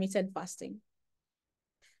intermittent fasting.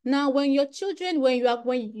 Now, when your children,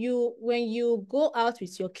 when you go out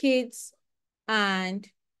with your kids and,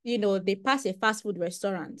 they pass a fast food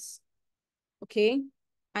restaurant, okay?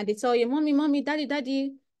 And they tell you, mommy,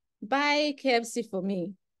 daddy, buy KFC for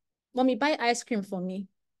me. Mommy, buy ice cream for me.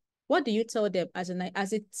 What do you tell them as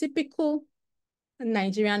a typical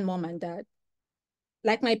Nigerian mom and dad?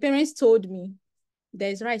 Like my parents told me,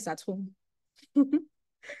 there's rice at home.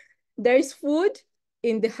 There is food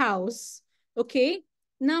in the house, okay?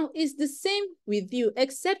 Now, it's the same with you,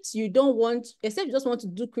 except you just want to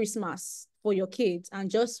do Christmas for your kids and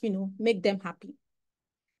just, make them happy.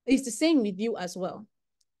 It's the same with you as well.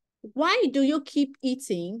 Why do you keep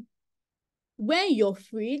eating when your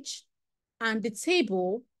fridge and the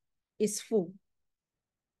table is full?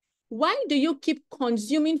 Why do you keep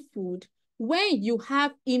consuming food when you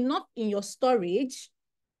have enough in your storage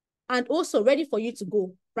and also ready for you to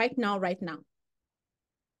go right now?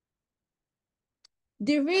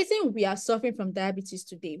 The reason we are suffering from diabetes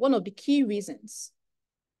today, one of the key reasons,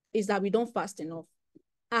 is that we don't fast enough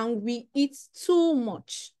and we eat too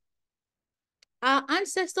much. Our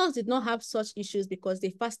ancestors did not have such issues because they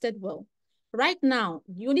fasted well. Right now,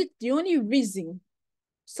 the only reason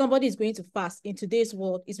somebody is going to fast in today's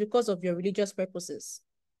world is because of your religious purposes.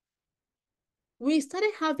 We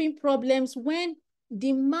started having problems when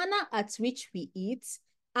the manner at which we eat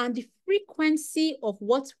and the frequency of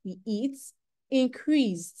what we eat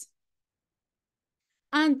increased.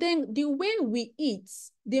 And then the way we eat,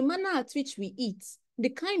 the manner at which we eat, the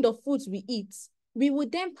kind of foods we eat, we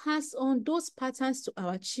would then pass on those patterns to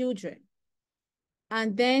our children.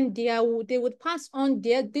 And then they would pass on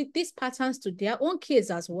these patterns to their own kids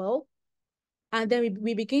as well. And then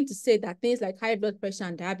we begin to say that things like high blood pressure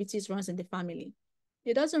and diabetes runs in the family.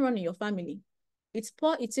 It doesn't run in your family. It's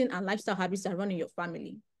poor eating and lifestyle habits that run in your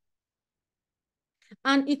family.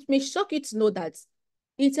 And it may shock you to know that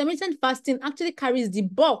intermittent fasting actually carries the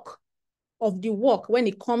bulk of the work when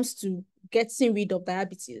it comes to getting rid of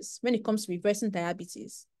diabetes, when it comes to reversing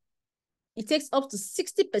diabetes. It takes up to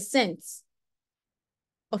 60%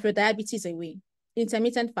 of your diabetes away,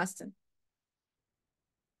 intermittent fasting.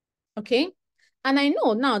 Okay? And I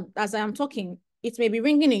know now, as I am talking, it may be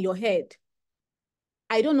ringing in your head.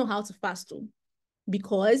 I don't know how to fast too,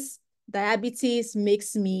 because diabetes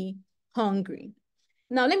makes me hungry.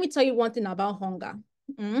 Now, let me tell you one thing about hunger.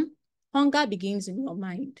 Hunger begins in your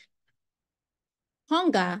mind.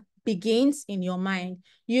 Hunger begins in your mind.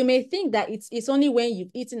 You may think that it's only when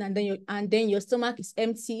you've eaten and then your stomach is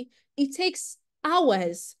empty. It takes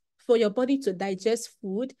hours for your body to digest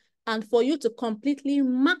food and for you to completely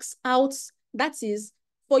max out. That is,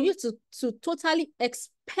 for you to totally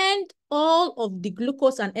expend all of the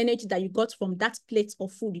glucose and energy that you got from that plate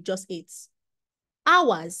of food you just ate.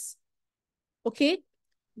 Hours. Okay?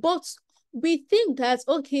 But we think that,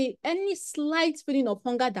 okay, any slight feeling of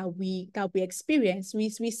hunger that we experience, we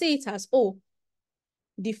say it as, oh,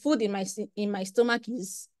 the food in my stomach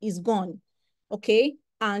is gone, okay,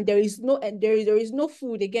 and there is no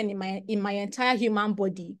food again in my entire human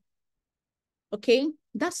body. Okay,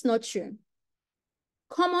 that's not true.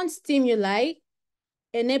 Common stimuli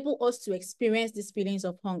enable us to experience these feelings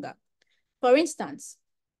of hunger. For instance,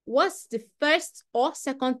 what's the first or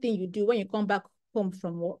second thing you do when you come back home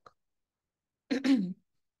from work?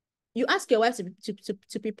 You ask your wife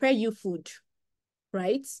to prepare you food,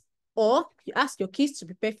 right? Or you ask your kids to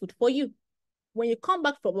prepare food for you. When you come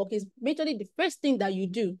back from work, it's majorly the first thing that you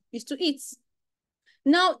do is to eat.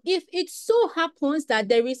 Now, if it so happens that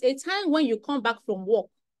there is a time when you come back from work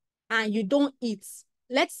and you don't eat,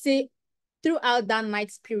 let's say throughout that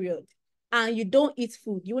night period, and you don't eat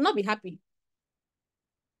food, you will not be happy.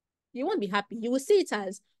 You won't be happy. You will see it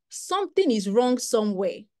as something is wrong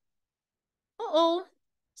somewhere. Uh-oh,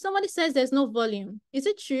 somebody says there's no volume. Is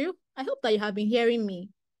it true? I hope that you have been hearing me.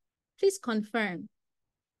 Please confirm.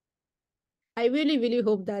 I really, really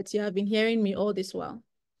hope that you have been hearing me all this while.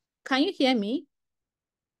 Can you hear me?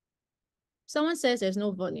 Someone says there's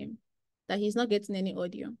no volume, that he's not getting any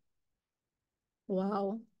audio.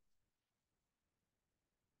 Wow.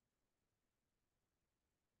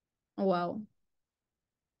 Wow.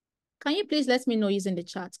 Can you please let me know using the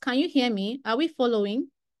chat? Can you hear me? Are we following?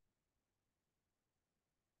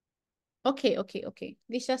 Okay, okay, okay.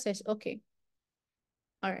 Lisha says, okay.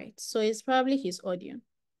 All right. So it's probably his audio.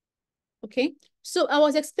 Okay. So I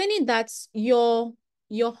was explaining that your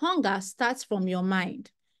hunger starts from your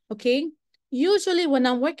mind. Okay. Usually when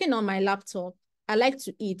I'm working on my laptop, I like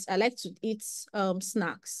to eat. I like to eat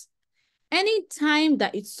snacks. Anytime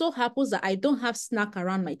that it so happens that I don't have snack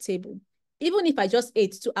around my table, even if I just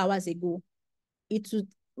ate 2 hours ago,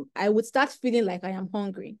 I would start feeling like I am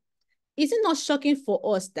hungry. Is it not shocking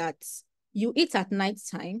for us that you eat at night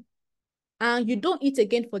time and you don't eat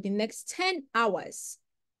again for the next 10 hours?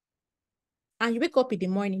 And you wake up in the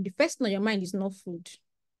morning, the first thing on your mind is not food.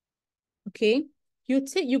 Okay?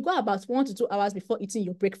 You go about 1 to 2 hours before eating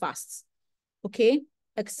your breakfast. Okay?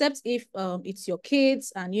 Except if it's your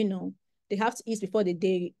kids and they have to eat before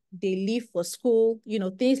they leave for school,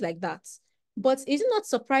 things like that. But is it not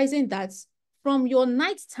surprising that from your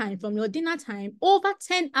night time, from your dinner time, over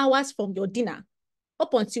 10 hours from your dinner,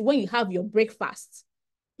 up until when you have your breakfast,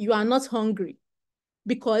 you are not hungry?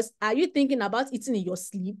 Because are you thinking about eating in your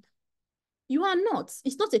sleep? You are not.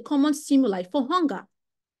 It's not a common stimuli for hunger.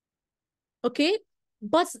 Okay?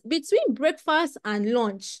 But between breakfast and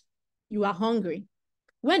lunch, you are hungry.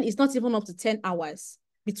 When it's not even up to 10 hours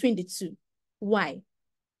between the two. Why?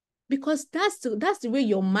 Because that's the way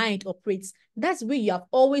your mind operates. That's the way you have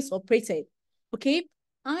always operated. Okay?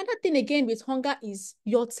 Another thing again with hunger is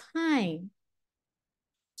your time.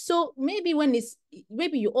 So maybe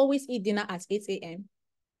you always eat dinner at 8 a.m.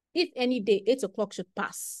 If any day 8 o'clock should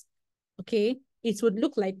pass, okay, it would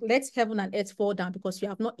look like let heaven and earth fall down because you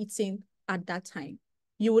have not eaten at that time.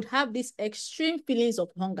 You would have these extreme feelings of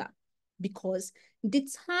hunger because the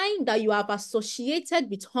time that you have associated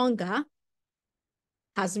with hunger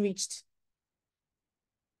has reached.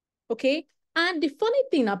 Okay? And the funny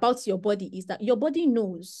thing about your body is that your body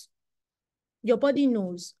knows. Your body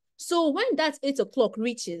knows. So when that 8 o'clock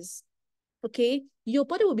reaches, okay, your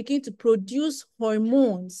body will begin to produce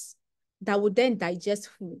hormones that will then digest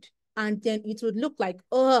food. And then it would look like,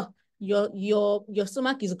 oh, your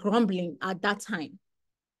stomach is grumbling at that time.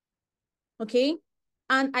 Okay.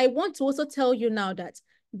 And I want to also tell you now that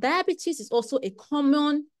diabetes is also a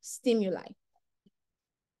common stimuli.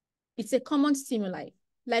 It's a common stimuli.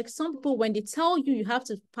 Like some people, when they tell you you have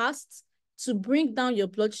to fast to bring down your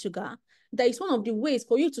blood sugar, that is one of the ways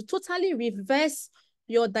for you to totally reverse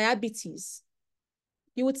your diabetes.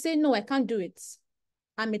 You would say, no, I can't do it.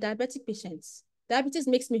 I'm a diabetic patient. Diabetes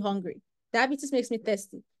makes me hungry. Diabetes makes me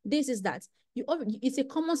thirsty. This is that. It's a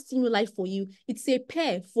common stimuli for you. It's a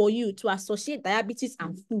pair for you to associate diabetes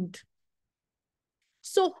and food.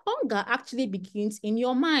 So hunger actually begins in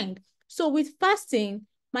your mind. So with fasting,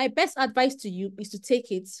 my best advice to you is to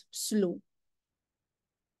take it slow.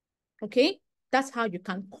 Okay? That's how you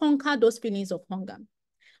can conquer those feelings of hunger.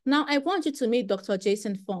 Now, I want you to meet Dr.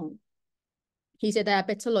 Jason Fong. He's a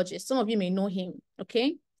diabetologist. Some of you may know him,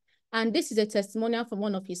 okay? And this is a testimonial from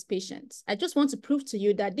one of his patients. I just want to prove to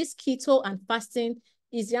you that this keto and fasting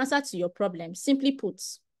is the answer to your problem. Simply put,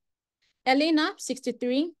 Elena,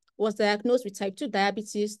 63, was diagnosed with type 2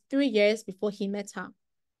 diabetes 3 years before he met her.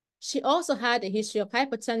 She also had a history of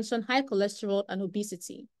hypertension, high cholesterol, and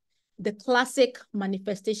obesity, the classic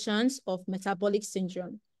manifestations of metabolic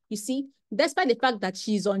syndrome. You see, despite the fact that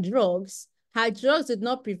she's on drugs, her drugs did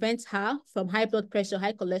not prevent her from high blood pressure,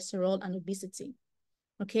 high cholesterol, and obesity.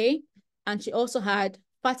 Okay? And she also had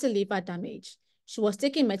fatty liver damage. She was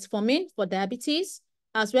taking metformin for diabetes,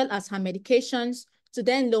 as well as her medications to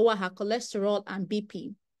then lower her cholesterol and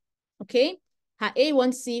BP. Okay? Her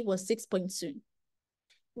A1C was 6.2.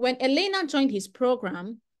 When Elena joined his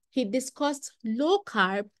program, he discussed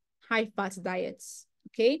low-carb, high-fat diets.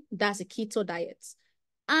 Okay? That's a keto diet.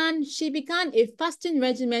 And she began a fasting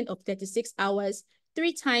regimen of 36 hours,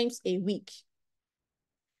 3 times a week.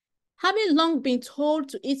 Having long been told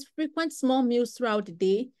to eat frequent small meals throughout the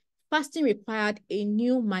day, fasting required a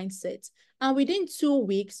new mindset. And within 2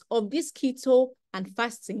 weeks of this keto and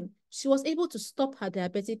fasting, she was able to stop her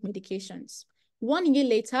diabetic medications. 1 year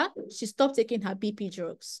later, she stopped taking her BP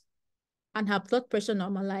drugs and her blood pressure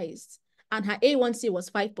normalized and her A1C was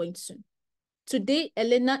 5.2. Today,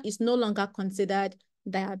 Elena is no longer considered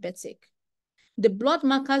diabetic. The blood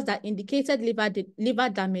markers that indicated liver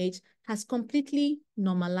damage has completely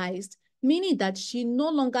normalized, meaning that she no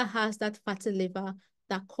longer has that fatty liver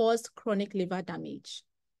that caused chronic liver damage.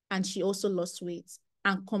 And she also lost weight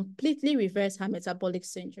and completely reversed her metabolic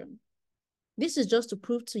syndrome. This is just to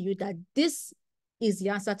prove to you that this is the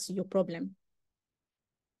answer to your problem.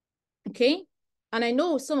 Okay? And I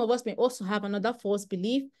know some of us may also have another false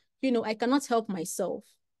belief. I cannot help myself.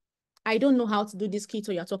 I don't know how to do this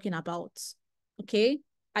keto you're talking about. Okay?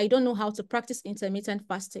 I don't know how to practice intermittent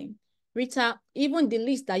fasting. Rita, even the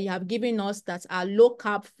list that you have given us that are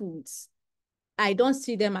low-carb foods, I don't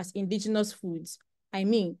see them as indigenous foods. I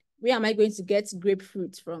mean, where am I going to get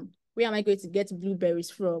grapefruit from? Where am I going to get blueberries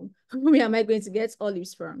from? Where am I going to get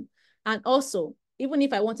olives from? And also, even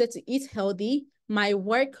if I wanted to eat healthy, my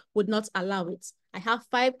work would not allow it. I have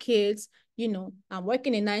 5 kids, I'm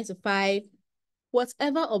working a 9 to 5.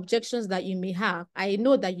 Whatever objections that you may have, I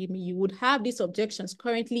know that you would have these objections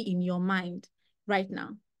currently in your mind right now,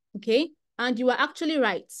 okay? And you are actually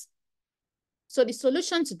right. So the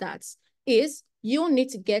solution to that is you need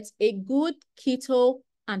to get a good keto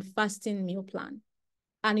and fasting meal plan,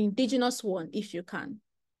 an indigenous one if you can,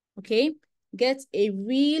 okay? Get a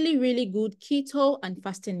really, really good keto and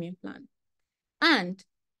fasting meal plan. And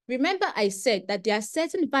remember I said that there are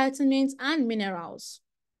certain vitamins and minerals,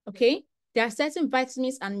 okay? There are certain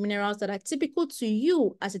vitamins and minerals that are typical to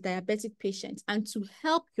you as a diabetic patient and to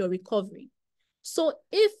help your recovery. So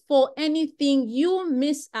if for anything you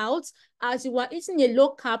miss out as you are eating a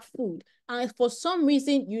low-carb food and for some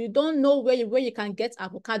reason you don't know where you can get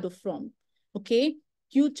avocado from, okay?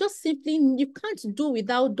 You can't do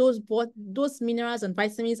without those minerals and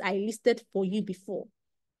vitamins I listed for you before.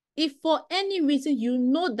 If for any reason you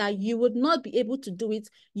know that you would not be able to do it,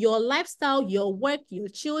 your lifestyle, your work, your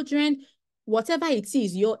children, whatever it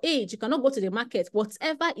is, your age, you cannot go to the market,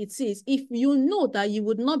 whatever it is, if you know that you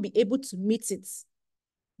would not be able to meet it,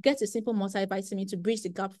 get a simple multivitamin to bridge the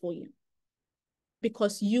gap for you.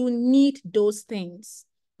 Because you need those things,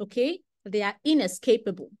 okay? They are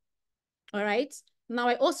inescapable, all right? Now,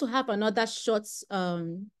 I also have another short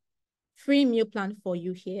free meal plan for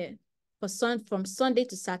you here from Sunday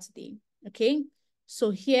to Saturday, okay? So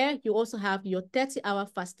here you also have your 30-hour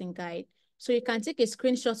fasting guide. So you can take a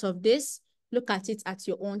screenshot of this. look at it at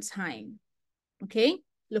your own time. Okay?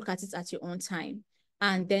 Look at it at your own time.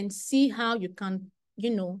 And then see how you can,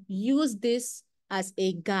 use this as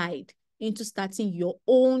a guide into starting your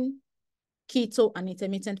own keto and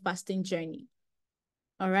intermittent fasting journey.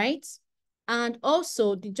 All right? And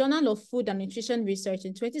also, the Journal of Food and Nutrition Research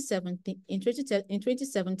in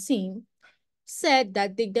 2017 said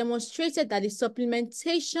that they demonstrated that the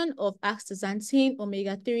supplementation of astaxanthin,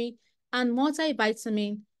 omega-3, and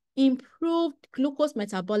multivitamin improved glucose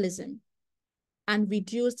metabolism and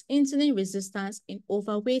reduced insulin resistance in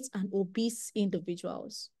overweight and obese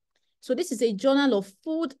individuals. So this is a Journal of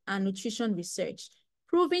Food and Nutrition Research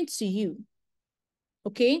proving to you,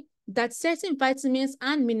 okay, that certain vitamins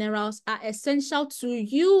and minerals are essential to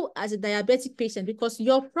you as a diabetic patient because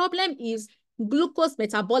your problem is glucose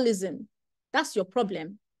metabolism. That's your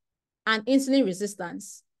problem. And insulin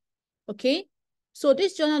resistance. Okay? So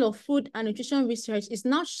this Journal of Food and Nutrition Research is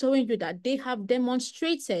now showing you that they have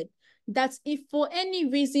demonstrated that if for any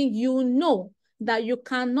reason you know that you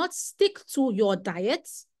cannot stick to your diet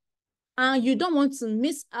and you don't want to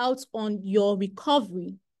miss out on your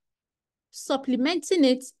recovery, supplementing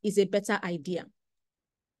it is a better idea.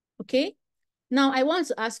 Okay? Now, I want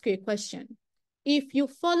to ask you a question. If you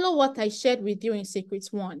follow what I shared with you in Secret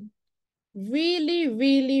 1, really,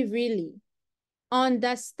 really, really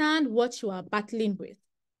understand what you are battling with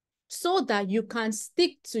so that you can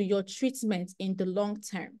stick to your treatment in the long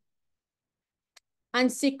term. And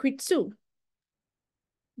Secret 2,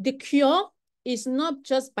 the cure is not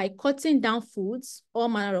just by cutting down foods, all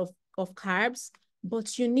manner of carbs,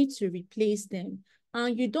 but you need to replace them.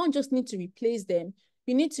 And you don't just need to replace them.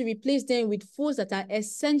 You need to replace them with foods that are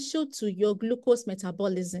essential to your glucose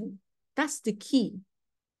metabolism. That's the key.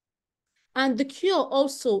 And the cure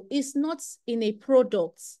also is not in a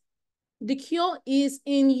product. The cure is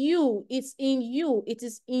in you. It's in you. It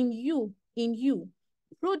is in you, in you.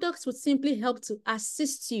 Products would simply help to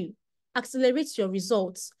assist you, accelerate your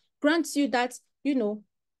results, grant you that,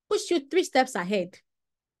 push you 3 steps ahead.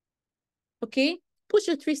 Okay? Push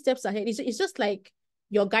you 3 steps ahead. It's just like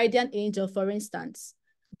your guardian angel, for instance.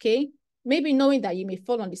 Okay? Maybe knowing that you may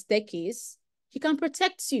fall on the staircase, he can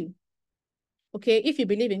protect you. Okay? If you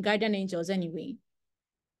believe in guardian angels anyway.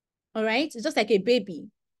 All right? It's just like a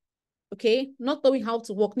baby. Okay, not knowing how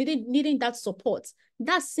to walk, needing that support.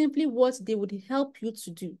 That's simply what they would help you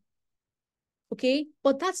to do. Okay,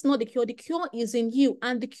 but that's not the cure. The cure is in you,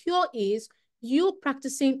 and the cure is you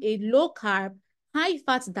practicing a low-carb,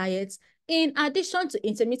 high-fat diet in addition to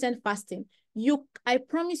intermittent fasting. I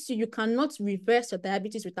promise you, you cannot reverse your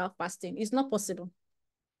diabetes without fasting. It's not possible.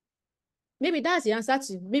 Maybe that's the answer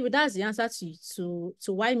to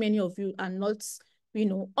why many of you are not,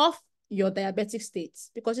 off your diabetic state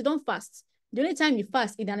because you don't fast. The only time you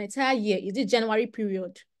fast in an entire year is the January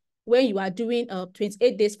period when you are doing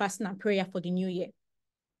 28 days fasting and prayer for the new year.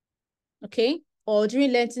 Okay? Or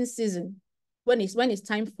during Lenten season, when it's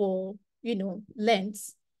time for, Lent,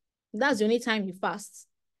 that's the only time you fast.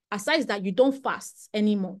 Aside that, you don't fast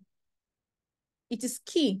anymore. It is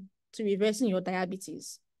key to reversing your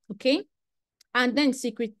diabetes. Okay? And then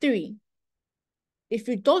Secret 3, if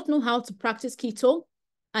you don't know how to practice keto,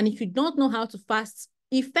 and if you don't know how to fast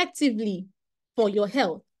effectively for your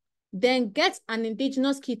health, then get an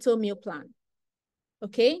indigenous keto meal plan,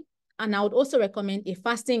 okay? And I would also recommend a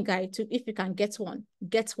fasting guide too. If you can get one,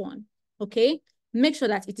 okay? Make sure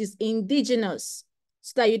that it is indigenous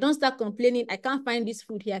so that you don't start complaining, I can't find this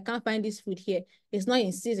food here, I can't find this food here. It's not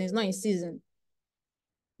in season,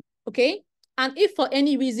 okay? And if for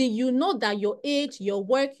any reason you know that your age, your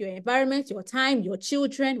work, your environment, your time, your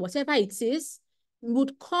children, whatever it is,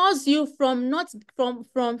 would cause you from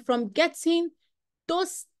getting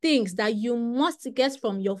those things that you must get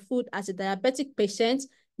from your food as a diabetic patient,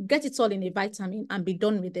 get it all in a vitamin and be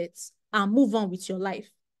done with it and move on with your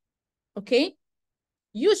life. Okay?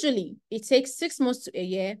 Usually, it takes 6 months to a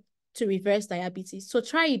year to reverse diabetes. So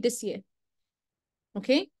try it this year.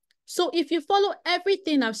 Okay? So if you follow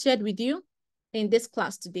everything I've shared with you in this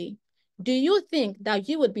class today, do you think that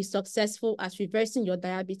you would be successful at reversing your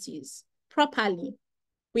diabetes properly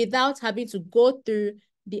without having to go through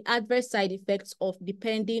the adverse side effects of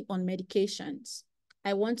depending on medications?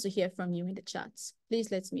 I want to hear from you in the chat. Please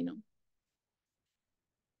let me know.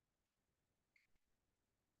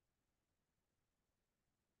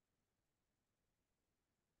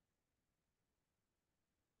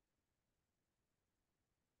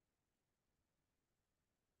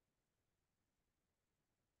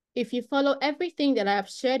 If you follow everything that I have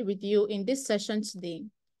shared with you in this session today,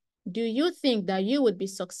 do you think that you would be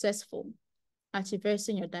successful at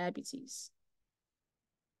reversing your diabetes?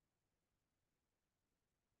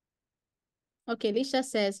 Okay, Lisha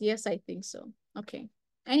says, yes, I think so. Okay.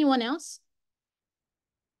 Anyone else?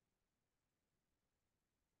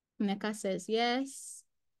 Neka says, yes.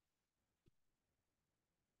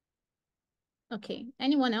 Okay.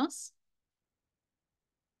 Anyone else?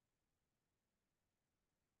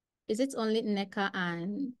 Is it only Neka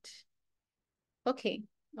and... Okay.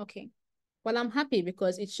 Okay. Well, I'm happy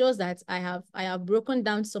because it shows that I have broken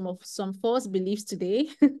down some false beliefs today.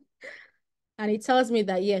 And it tells me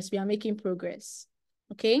that, yes, we are making progress.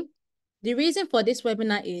 Okay. The reason for this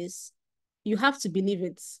webinar is you have to believe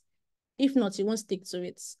it. If not, you won't stick to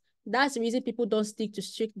it. That's the reason people don't stick to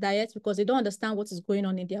strict diets because they don't understand what is going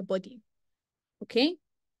on in their body. Okay.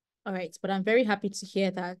 All right. But I'm very happy to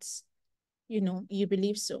hear that, you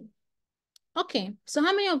believe so. Okay. So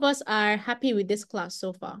how many of us are happy with this class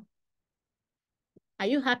so far? Are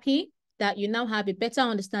you happy that you now have a better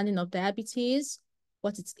understanding of diabetes,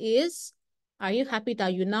 what it is? Are you happy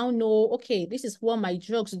that you now know, okay, this is what my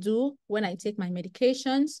drugs do when I take my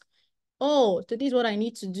medications? Oh, so this is what I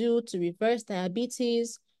need to do to reverse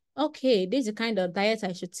diabetes. Okay, this is the kind of diet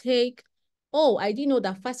I should take. Oh, I didn't know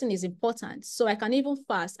that fasting is important. So I can even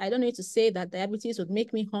fast. I don't need to say that diabetes would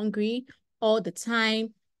make me hungry all the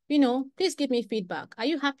time. Please give me feedback. Are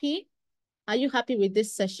you happy? Are you happy with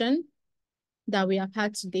this session that we have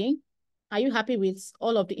had today? Are you happy with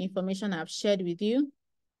all of the information I've shared with you?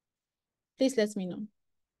 Please let me know.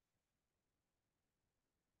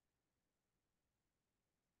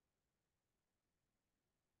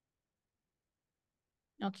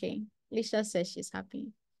 Okay, Lisha says she's happy.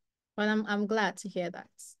 Well, I'm glad to hear that.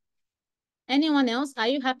 Anyone else? Are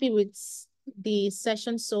you happy with the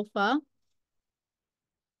session so far?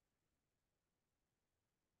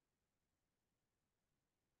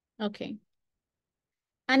 Okay.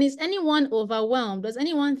 And is anyone overwhelmed? Does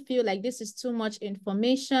anyone feel like this is too much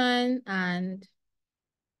information and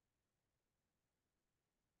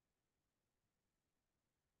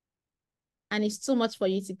it's too much for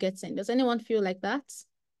you to get in? Does anyone feel like that?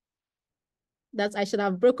 That I should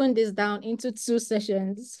have broken this down into 2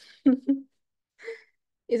 sessions.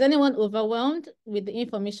 Is anyone overwhelmed with the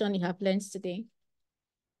information you have learned today?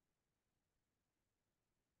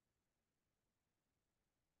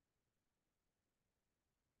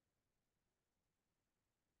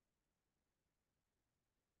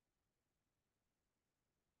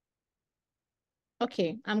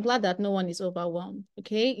 Okay, I'm glad that no one is overwhelmed.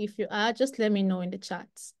 Okay, if you are, just let me know in the chat.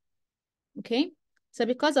 Okay, so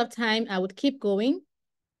because of time, I would keep going.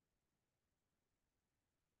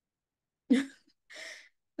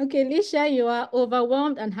 Okay, Lisha, you are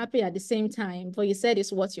overwhelmed and happy at the same time, but you said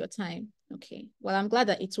it's worth your time. Okay, well, I'm glad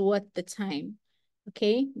that it's worth the time.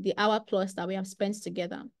 Okay, the hour plus that we have spent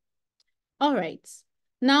together. All right.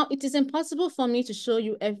 Now, it is impossible for me to show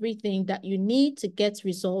you everything that you need to get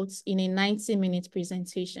results in a 90-minute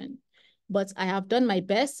presentation, but I have done my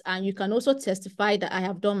best, and you can also testify that I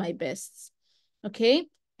have done my best, okay?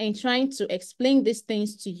 And trying to explain these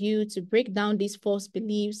things to you, to break down these false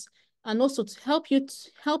beliefs, and also to help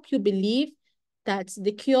you believe that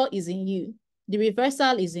the cure is in you, the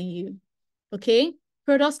reversal is in you, okay?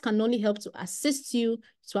 Products can only help to assist you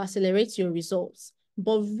to accelerate your results.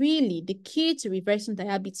 But really, the key to reversing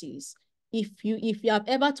diabetes, if you have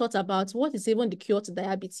ever thought about what is even the cure to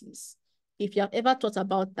diabetes, if you have ever thought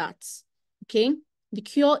about that, okay, the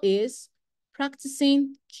cure is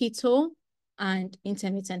practicing keto and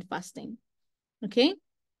intermittent fasting, okay?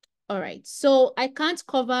 All right, so I can't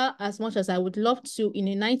cover as much as I would love to in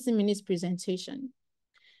a 90-minute presentation,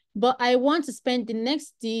 but I want to spend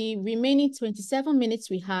the remaining 27 minutes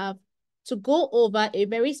we have to go over a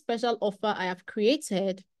very special offer I have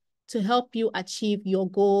created to help you achieve your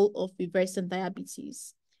goal of reversing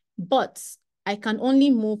diabetes. But I can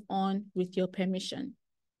only move on with your permission.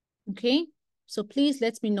 Okay? So please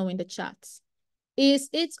let me know in the chat. Is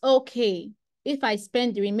it okay if I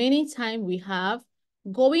spend the remaining time we have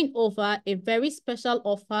going over a very special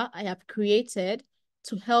offer I have created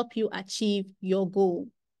to help you achieve your goal?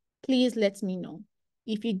 Please let me know.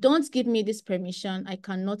 If you don't give me this permission, I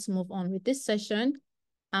cannot move on with this session,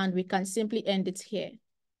 and we can simply end it here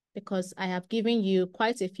because I have given you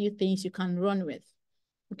quite a few things you can run with.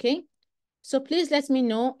 Okay? So please let me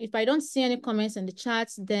know. If I don't see any comments in the chat,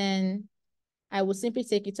 then I will simply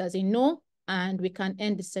take it as a no, and we can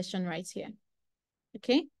end the session right here.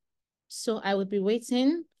 Okay? So I will be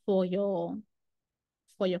waiting for your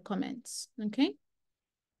comments. Okay?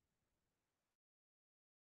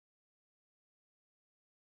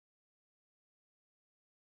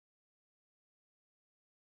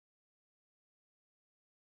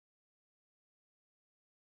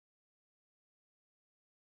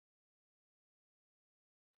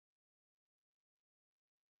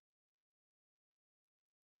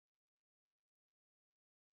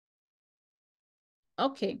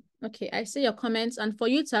 Okay, okay, I see your comments. And for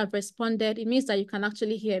you to have responded, it means that you can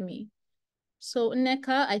actually hear me. So,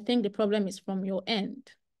 Neka, I think the problem is from your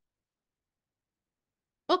end.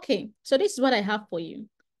 Okay, so this is what I have for you.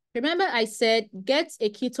 Remember, I said get a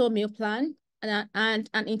keto meal plan and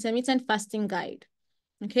an intermittent fasting guide.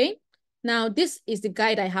 Okay, now this is the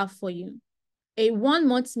guide I have for you. A 1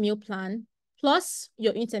 month meal plan plus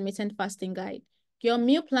your intermittent fasting guide. Your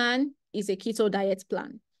meal plan is a keto diet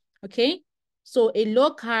plan. Okay, so a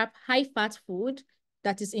low carb, high fat food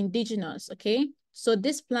that is indigenous. Okay, so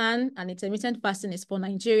this plan and intermittent fasting is for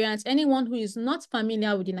Nigerians. Anyone who is not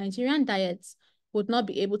familiar with the Nigerian diets would not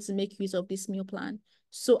be able to make use of this meal plan.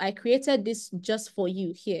 So I created this just for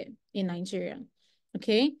you here in Nigeria.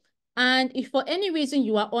 Okay, and if for any reason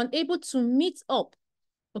you are unable to meet up,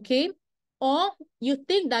 okay, or you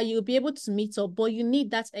think that you'll be able to meet up, but you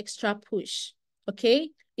need that extra push, okay?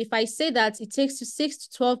 If I say that it takes you 6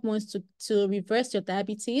 to 12 months to reverse your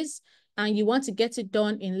diabetes and you want to get it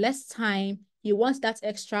done in less time, you want that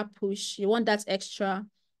extra push, you want that extra,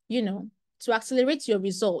 to accelerate your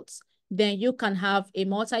results, then you can have a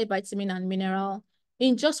multivitamin and mineral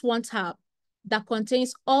in just one tab that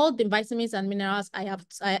contains all the vitamins and minerals I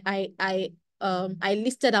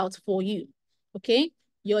listed out for you, okay?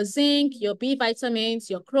 Your zinc, your B vitamins,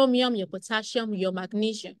 your chromium, your potassium, your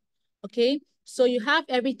magnesium. Okay, so you have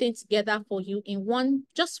everything together for you in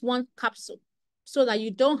just one capsule, so that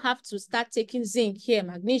you don't have to start taking zinc here,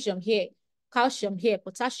 magnesium here, calcium here,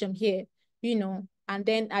 potassium here, and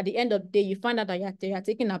then at the end of the day, you find out that you're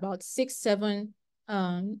taking about 6, 7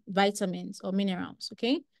 vitamins or minerals.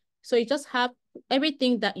 Okay, so you just have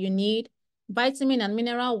everything that you need, vitamin and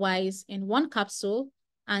mineral wise, in one capsule,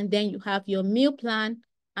 and then you have your meal plan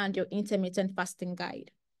and your intermittent fasting guide.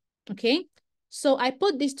 Okay, so I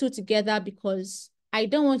put these two together because I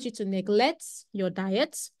don't want you to neglect your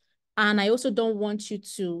diet, and I also don't want you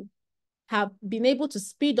to have been able to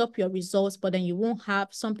speed up your results, but then you won't have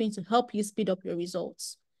something to help you speed up your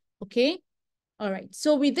results. Okay, all right,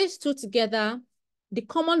 so with these two together, the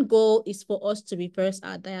common goal is for us to reverse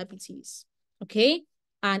our diabetes. Okay,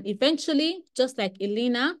 and eventually, just like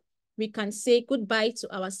Elena, we can say goodbye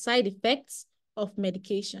to our side effects of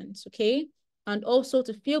medications. Okay, and also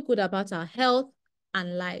to feel good about our health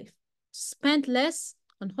and life, spend less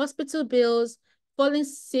on hospital bills, falling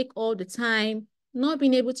sick all the time, not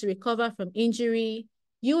being able to recover from injury,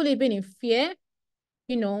 you living in fear,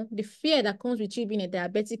 the fear that comes with you being a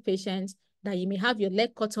diabetic patient, that you may have your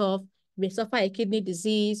leg cut off, you may suffer a kidney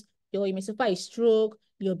disease, or you may suffer a stroke,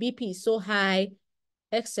 your BP is so high,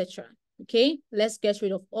 etc. Okay, let's get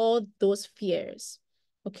rid of all those fears.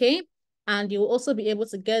 Okay, and you'll also be able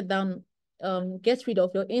to get rid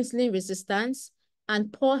of your insulin resistance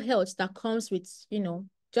and poor health that comes with,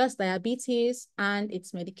 just diabetes and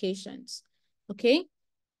its medications. Okay,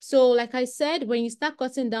 so like I said, when you start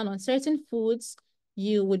cutting down on certain foods,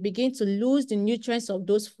 you would begin to lose the nutrients of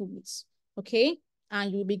those foods. Okay,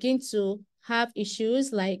 and you begin to have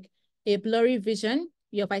issues like a blurry vision.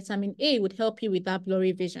 Your vitamin A would help you with that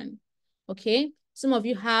blurry vision. Okay, some of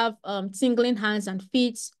you have tingling hands and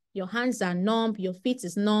feet. Your hands are numb, your feet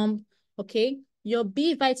is numb. Okay, your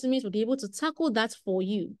B vitamins will be able to tackle that for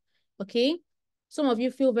you. Okay, some of you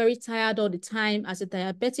feel very tired all the time as a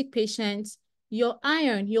diabetic patient. Your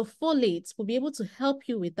iron, your folate will be able to help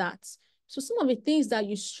you with that. So some of the things that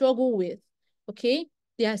you struggle with, okay,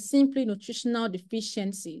 they are simply nutritional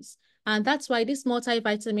deficiencies. And that's why this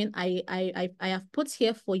multivitamin I have put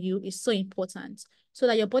here for you is so important, so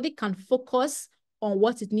that your body can focus on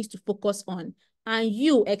what it needs to focus on. And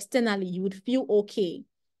you externally, you would feel okay.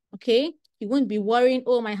 Okay? You won't be worrying,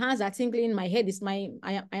 oh, my hands are tingling, my head is I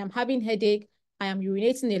am having headache, I am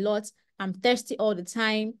urinating a lot, I'm thirsty all the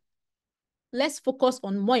time. Let's focus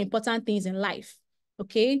on more important things in life,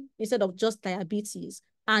 okay? Instead of just diabetes,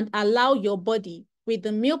 and allow your body, with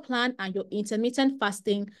the meal plan and your intermittent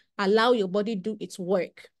fasting, allow your body do its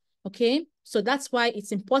work, okay? So that's why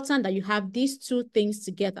it's important that you have these two things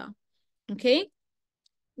together, okay?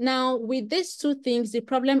 Now, with these two things, the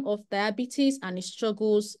problem of diabetes and its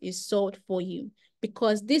struggles is solved for you,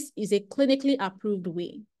 because this is a clinically approved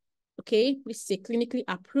way, okay? This is a clinically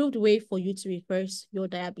approved way for you to reverse your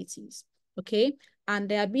diabetes, okay? And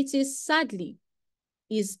diabetes, sadly,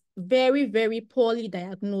 is very, very poorly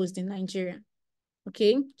diagnosed in Nigeria,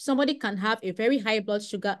 okay? Somebody can have a very high blood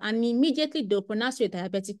sugar and immediately they'll pronounce you a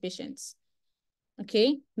diabetic patient,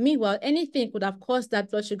 okay? Meanwhile, anything could have caused that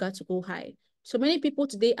blood sugar to go high. So many people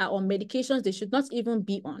today are on medications they should not even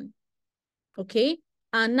be on, okay?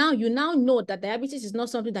 And now you know that diabetes is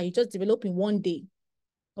not something that you just develop in one day,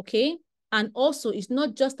 okay? And also, it's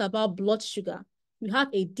not just about blood sugar. you have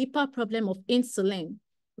a deeper problem of insulin,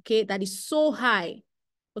 okay, that is so high,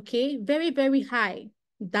 okay, very, very high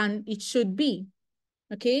than it should be,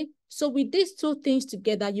 okay? So with these two things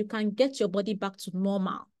together, you can get your body back to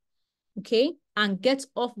normal, okay? And get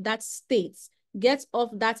off that state, get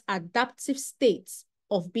off that adaptive state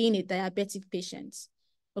of being a diabetic patient,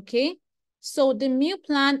 okay? So the meal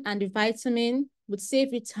plan and the vitamin would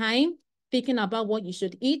save you time thinking about what you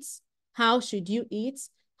should eat, how should you eat,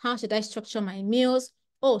 how should I structure my meals?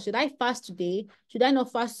 Oh, should I fast today? Should I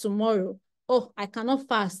not fast tomorrow? Oh, I cannot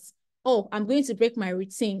fast. Oh, I'm going to break my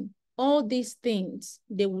routine. All these things,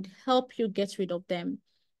 they would help you get rid of them,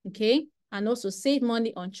 okay? And also save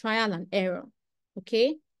money on trial and error,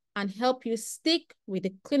 okay? And help you stick with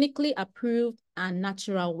the clinically approved and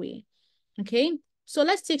natural way, okay? So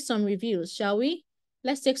let's take some reviews, shall we?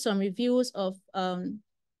 Let's take some reviews of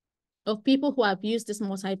people who have used this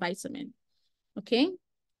multivitamin, okay?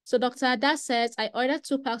 So Dr. Ada says, I ordered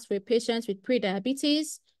 2 packs for a patient with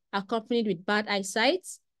pre-diabetes accompanied with bad eyesight,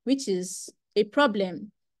 which is a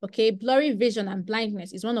problem, okay? Blurry vision and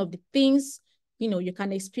blindness is one of the things, you know, you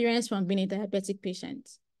can experience from being a diabetic patient.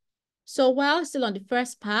 So while still on the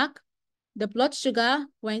first pack, the blood sugar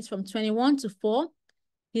went from 21 to 4.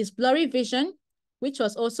 His blurry vision, which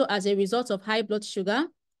was also as a result of high blood sugar,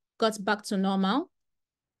 got back to normal.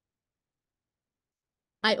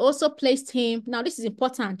 I also placed him, now this is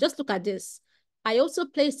important, just look at this. I also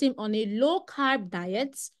placed him on a low-carb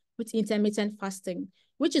diet with intermittent fasting,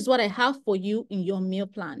 which is what I have for you in your meal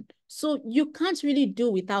plan. So you can't really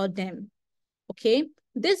do without them, okay?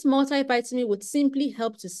 This multivitamin would simply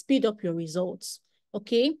help to speed up your results,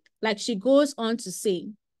 okay? Like she goes on to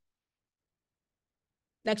say,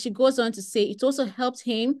 it also helped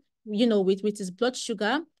him, you know, with his blood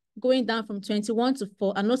sugar going down from 21 to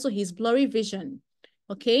 4, and also his blurry vision,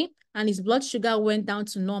 okay? And his blood sugar went down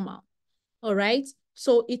to normal, all right?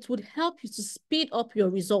 So it would help you to speed up your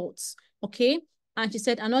results, okay? And she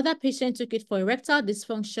said another patient took it for erectile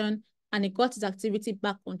dysfunction and it got his activity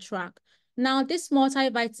back on track. Now, this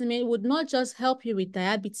multivitamin would not just help you with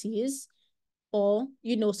diabetes or,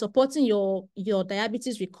 you know, supporting your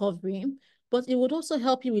diabetes recovery, but it would also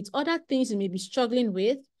help you with other things you may be struggling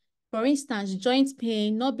with. For instance, joint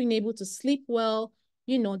pain, not being able to sleep well,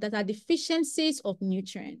 you know, that are deficiencies of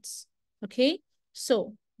nutrients, okay?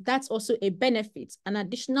 So that's also a benefit, an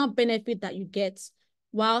additional benefit that you get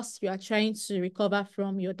whilst you are trying to recover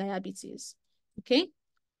from your diabetes, okay?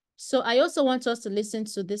 So I also want us to listen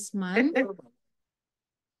to this man.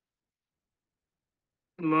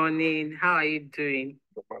 Morning. How are you doing?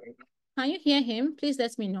 Can you hear him? Please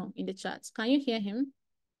let me know in the chat. Can you hear him?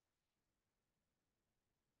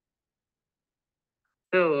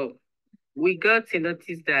 So we got to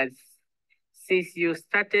notice that since you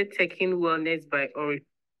started taking wellness by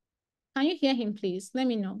Can you hear him, please? Let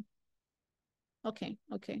me know. Okay,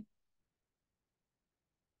 okay.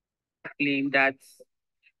 Oriflame, that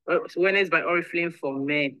wellness by Oriflame for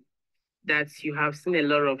men, that you have seen a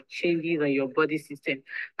lot of changes on your body system.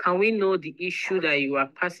 Can we know the issue that you are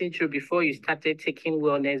passing through before you started taking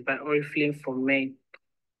wellness by Oriflame for men?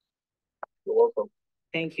 You're welcome.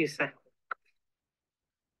 Thank you, sir.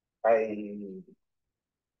 I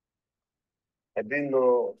didn't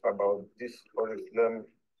know about this Oriflame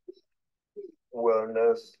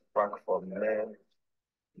wellness pack for men.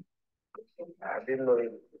 I didn't know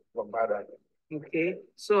it about that. Okay.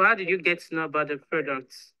 So how did you get to know about the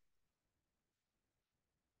products?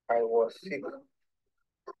 I was sick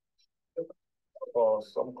for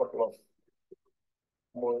some couple of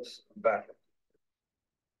months back.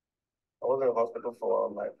 I was in the hospital for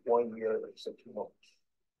like 1 year and 6 months.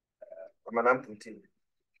 I'm an amputee.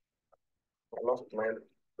 I lost my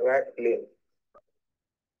right leg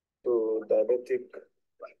to diabetic.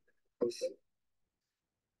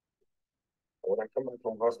 When I come back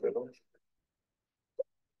from hospital,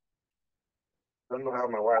 I don't know how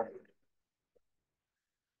my wife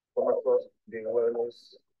come across the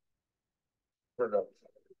wellness product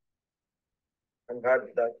and had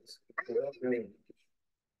that help me,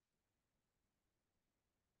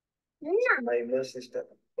 my immune system,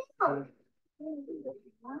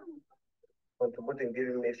 contributing,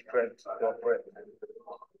 giving me strength to operate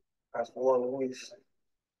as one who is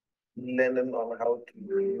learning on how to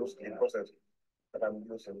use the process that I'm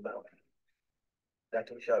using now. That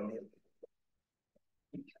we shall be.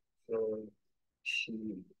 So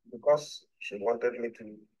because she wanted me to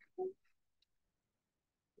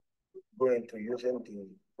go into using the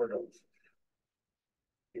products,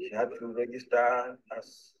 she had to register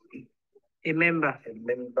as A member.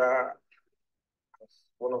 as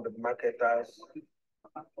one of the marketers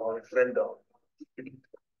or a vendor.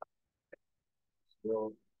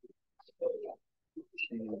 So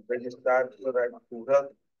she registered so that to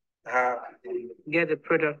help her get the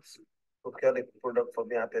products. procure the product for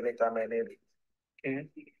me at any time I need. Okay.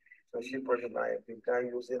 So she purchased my began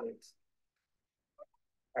using it.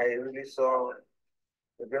 I really saw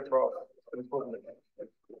the better of improvement in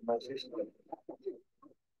my system. It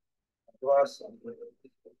was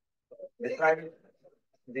the time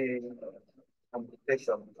the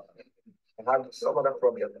amputation, I had some other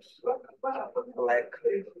problems. Like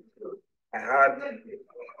I had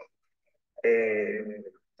a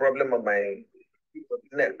problem on my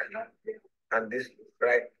neck and this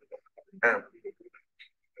right arm.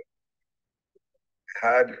 I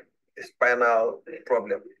had a spinal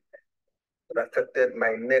problem that affected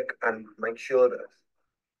my neck and my shoulders.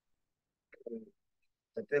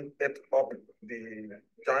 I think it up the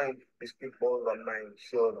joint, the split bones on my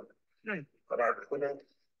shoulder, but I couldn't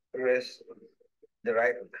raise the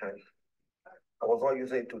right hand. I was not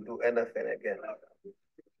using it to do anything again.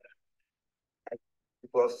 It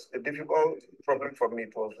was a difficult problem for me.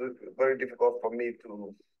 It was very difficult for me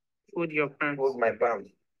to hold your palms, hold my palms,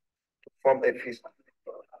 to form a fist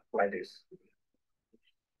like this.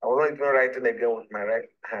 I was not even writing again with my right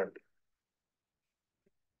hand.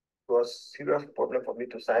 It was a serious problem for me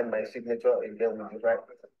to sign my signature again with the right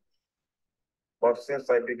hand. But since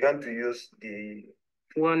I began to use the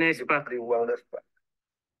wellness pack,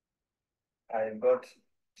 I got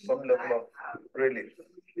some level of relief,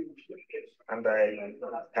 and I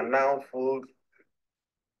can now fold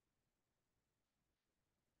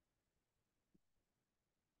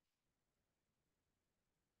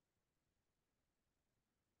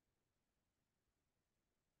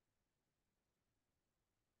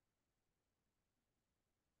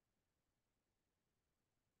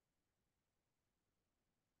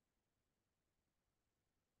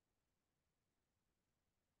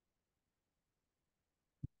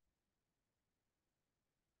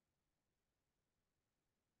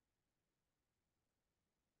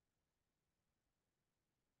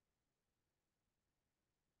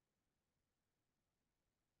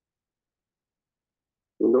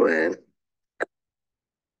No, eh?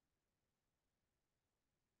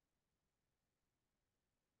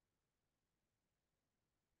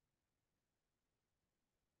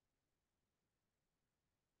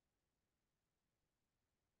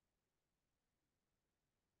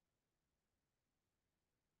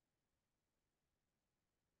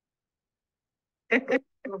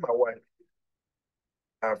 my wife.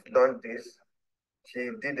 I've done this.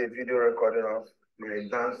 She did a video recording of the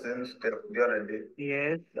dancing step the other day.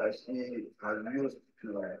 Yes. That she has used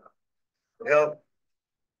to help.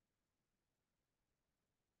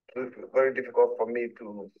 It's very difficult for me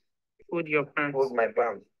to hold your palms, hold my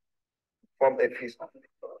palms, form a fist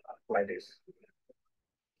like this.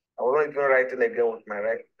 I was not even writing again with my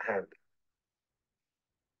right hand.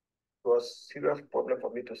 It was a serious problem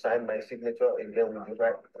for me to sign my signature again with the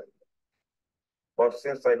right hand. But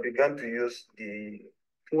since I began to use the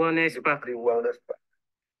wellness pack,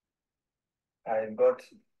 I got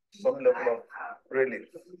some level of relief,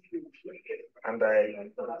 and I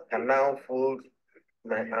can now fold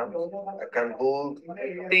my arms. I can hold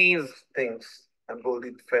things and hold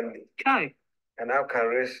it firmly. Okay. And I can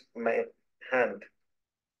raise my hand.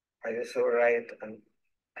 I also write and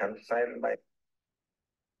can sign my.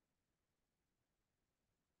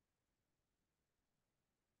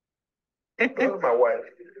 My wife.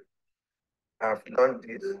 I've done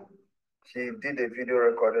this. She did a video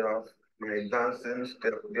recording of the dancing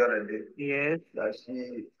step the other day. Yes. That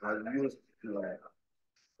she has used to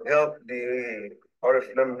help the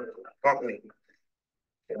Oriflame company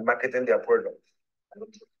in marketing their products.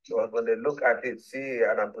 So when they look at it, see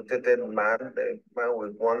an amputated man, the man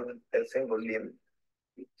with a single limb,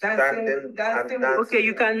 standing and dancing. Okay,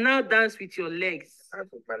 you can now dance with your legs. Dance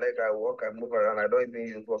with my leg, I walk, I move around. I don't even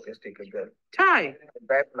use walking stick again. Chai. I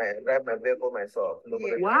drive my vehicle myself.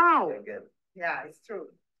 Nobody wow. drives me again. Yeah, it's true.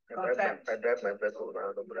 I drive my vehicle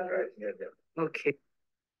around. Nobody drives me again. Okay.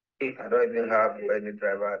 I don't even have any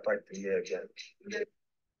driver attached to me again.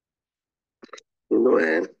 You know,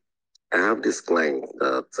 eh? I have this client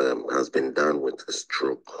that has been down with a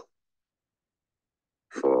stroke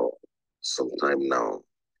for some time now,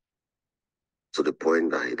 to the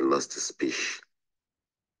point that he lost his speech.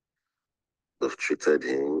 They've treated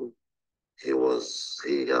him. He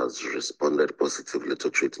has responded positively to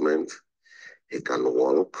treatment. He can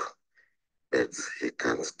walk, but he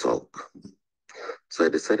can't talk. So I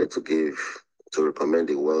decided to recommend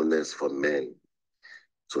the wellness for men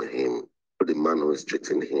to him, to the man who is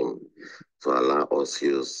treating him, to allow us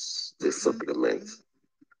use this supplement.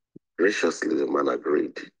 Graciously, the man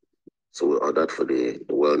agreed. So we ordered for the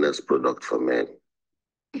wellness product for men.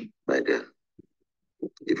 My dear,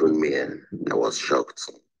 even me, I was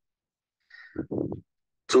shocked.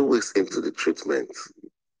 2 weeks into the treatment,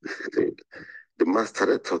 the man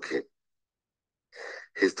started talking.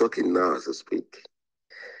 He's talking now as I speak.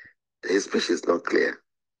 His speech is not clear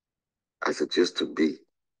as it used to be.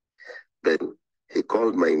 Then he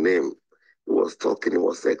called my name. He was talking. He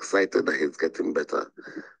was excited that he's getting better.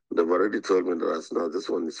 They've already told me that no, this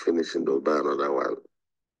one is finishing. They'll buy another one.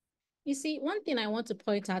 You see, one thing I want to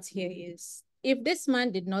point out here is if this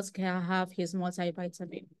man did not have his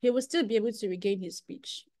multivitamin, he would still be able to regain his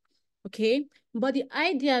speech. Okay. But the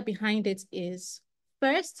idea behind it is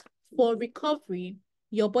first, for recovery,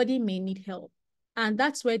 your body may need help. And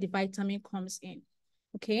that's where the vitamin comes in.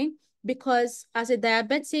 Okay. Because as a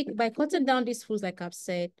diabetic, by cutting down these foods, like I've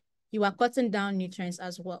said, you are cutting down nutrients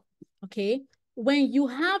as well. Okay. When you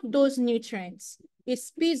have those nutrients, it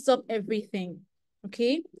speeds up everything,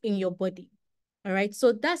 okay, in your body. All right.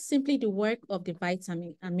 So that's simply the work of the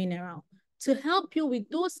vitamin and mineral to help you with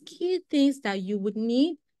those key things that you would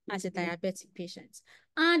need as a diabetic patient.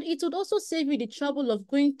 And it would also save you the trouble of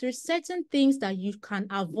going through certain things that you can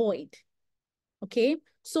avoid. Okay.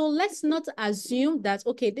 So let's not assume that,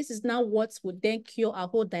 okay, this is now what would then cure our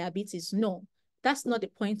whole diabetes. No, that's not the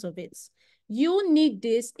point of it. You need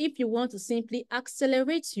this if you want to simply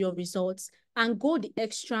accelerate your results and go the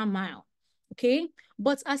extra mile. Okay.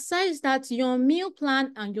 But aside that, your meal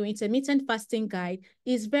plan and your intermittent fasting guide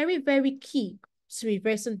is very, very key to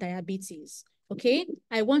reversing diabetes. Okay.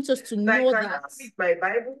 I want us to know that. My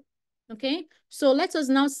Bible. Okay, so let us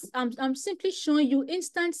now, I'm simply showing you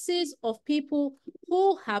instances of people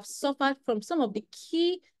who have suffered from some of the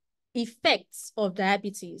key effects of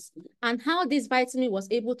diabetes and how this vitamin was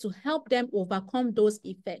able to help them overcome those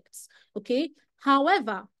effects. Okay,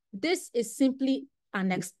 however, this is simply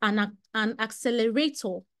an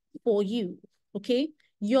accelerator for you. Okay,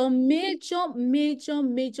 your major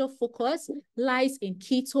focus lies in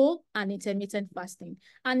keto and intermittent fasting.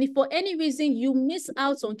 And if for any reason you miss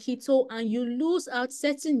out on keto and you lose out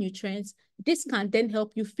certain nutrients, this can then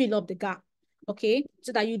help you fill up the gap, okay?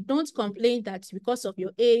 So that you don't complain that because of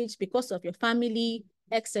your age, because of your family,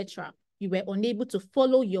 etc., you were unable to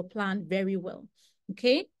follow your plan very well,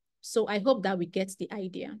 okay? So I hope that we get the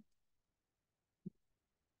idea.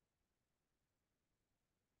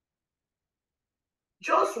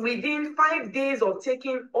 Just within 5 days of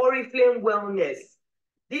taking Oriflame Wellness.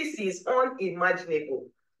 This is unimaginable.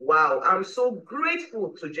 Wow, I'm so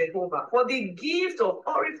grateful to Jehovah for the gift of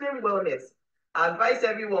Oriflame Wellness. I advise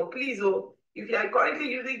everyone, please, if you are currently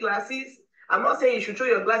using glasses, I'm not saying you should throw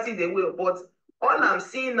your glasses away, but all I'm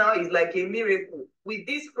seeing now is like a miracle. With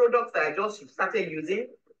these products that I just started using,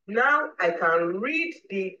 now I can read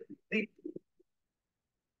the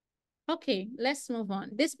Okay, let's move on.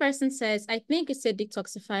 This person says, I think it's a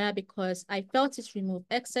detoxifier because I felt it remove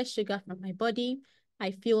excess sugar from my body.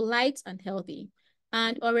 I feel light and healthy.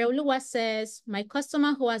 And Aureolua says, my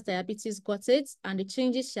customer who has diabetes got it, and the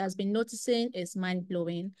changes she has been noticing is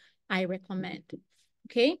mind-blowing. I recommend.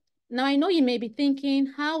 Okay, now I know you may be thinking,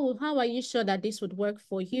 how are you sure that this would work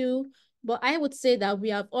for you? But I would say that we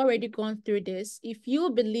have already gone through this. If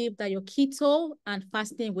you believe that your keto and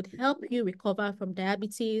fasting would help you recover from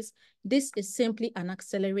diabetes, this is simply an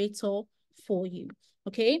accelerator for you,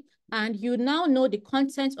 okay? And you now know the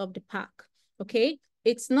content of the pack, okay?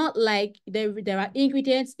 It's not like there are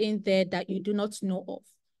ingredients in there that you do not know of,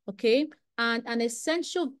 okay? And an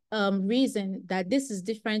essential reason that this is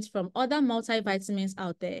different from other multivitamins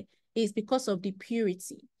out there is because of the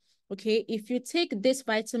purity. Okay, if you take this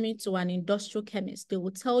vitamin to an industrial chemist, they will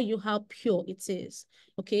tell you how pure it is.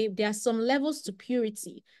 Okay, there are some levels to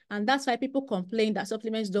purity, and that's why people complain that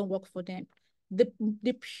supplements don't work for them.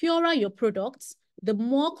 The purer your products, the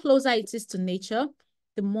more closer it is to nature,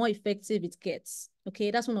 the more effective it gets. Okay,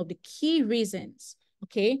 that's one of the key reasons,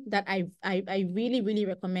 okay, that I really, really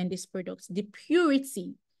recommend this product. The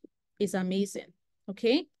purity is amazing,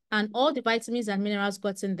 okay? And all the vitamins and minerals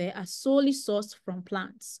got in there are solely sourced from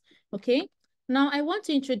plants, okay? Now, I want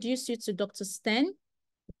to introduce you to Dr. Sten.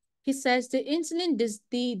 He says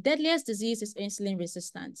the deadliest disease is insulin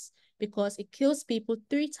resistance because it kills people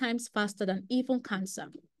 3 times faster than even cancer.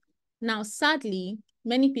 Now, sadly,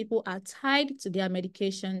 many people are tied to their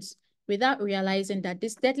medications without realizing that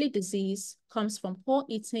this deadly disease comes from poor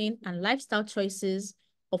eating and lifestyle choices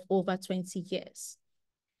of over 20 years.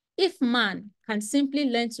 If man can simply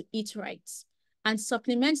learn to eat right and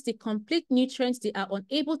supplement the complete nutrients they are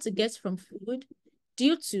unable to get from food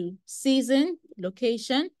due to season,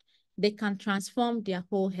 location, they can transform their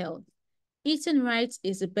whole health. Eating right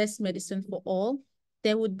is the best medicine for all.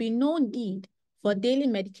 there would be no need for daily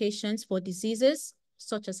medications for diseases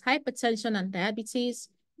such as hypertension and diabetes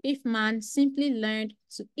if man simply learned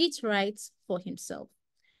to eat right for himself.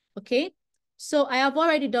 Okay, so I have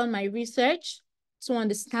already done my research to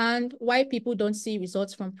understand why people don't see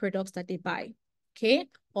results from products that they buy, okay,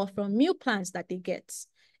 or from meal plans that they get.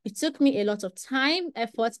 It took me a lot of time,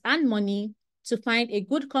 effort, and money to find a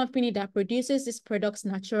good company that produces these products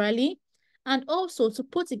naturally, and also to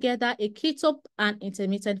put together a keto and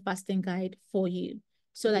intermittent fasting guide for you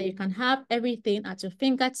so that you can have everything at your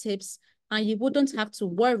fingertips and you wouldn't have to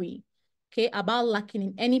worry, okay, about lacking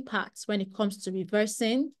in any parts when it comes to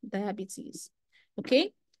reversing diabetes.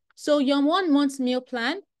 Okay, so your 1 month meal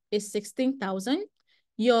plan is 16,000.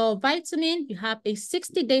 Your vitamin, you have a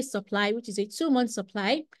 60-day supply, which is a 2-month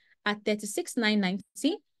supply at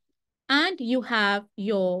 36,990. And you have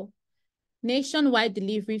your nationwide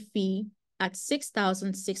delivery fee at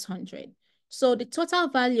 6,600. So the total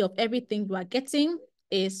value of everything you are getting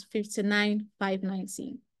is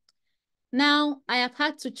 59,590. Now, I have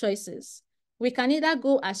had two choices. We can either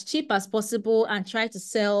go as cheap as possible and try to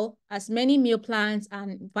sell as many meal plans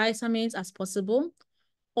and vitamins as possible,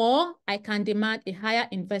 or I can demand a higher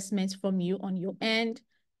investment from you on your end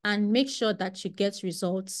and make sure that you get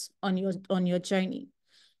results on your journey.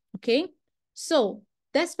 Okay, so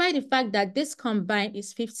despite the fact that this combined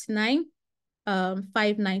is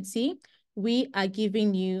 59,590, we are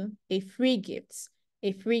giving you a free gift.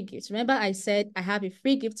 A free gift. Remember, I said I have a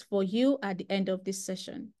free gift for you at the end of this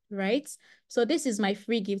session, right? So this is my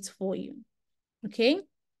free gift for you. Okay,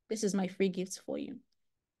 this is my free gift for you.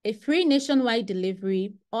 A free nationwide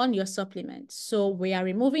delivery on your supplement. So we are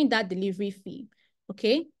removing that delivery fee.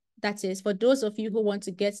 Okay, that is for those of you who want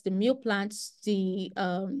to get the meal plans,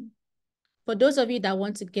 for those of you that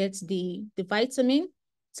want to get the vitamin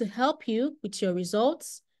to help you with your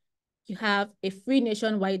results, you have a free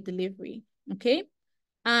nationwide delivery, okay?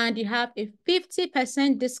 And you have a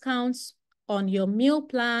 50% discount on your meal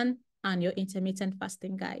plan and your intermittent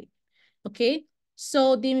fasting guide, okay?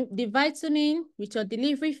 So the vitamin with your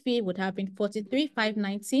delivery fee would have been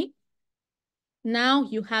 43,590. Now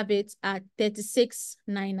you have it at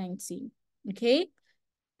 36,990, okay?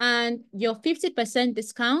 And your 50%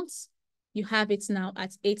 discounts, you have it now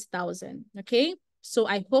at 8,000, okay? So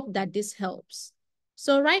I hope that this helps.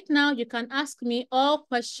 So right now you can ask me all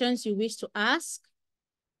questions you wish to ask,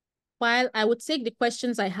 while I would take the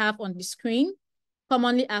questions I have on the screen,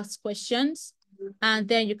 commonly asked questions, and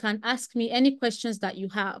then you can ask me any questions that you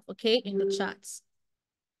have, okay, in the chats.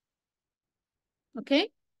 Okay?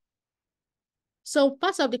 So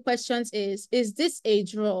part of the questions is this a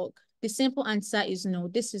drug? The simple answer is no.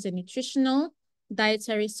 This is a nutritional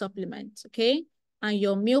dietary supplement, okay? And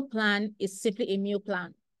your meal plan is simply a meal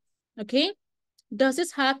plan, okay? Does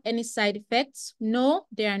this have any side effects? No,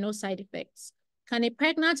 there are no side effects. Can a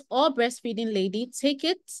pregnant or breastfeeding lady take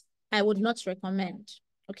it? I would not recommend,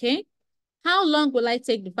 okay? How long will I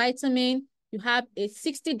take the vitamin? You have a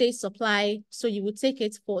 60-day supply, so you will take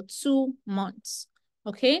it for 2 months,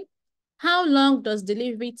 okay? How long does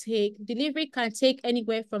delivery take? Delivery can take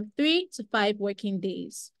anywhere from 3 to 5 working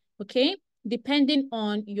days, okay? Depending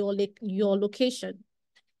on your location,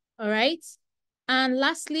 all right? And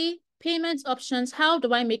lastly, payment options. How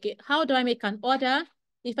do I make it? How do I make an order?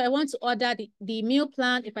 If I want to order the meal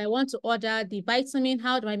plan, if I want to order the vitamin,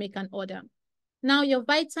 how do I make an order? Now, your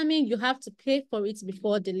vitamin, you have to pay for it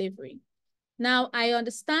before delivery. Now, I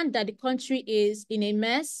understand that the country is in a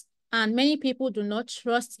mess and many people do not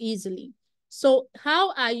trust easily. So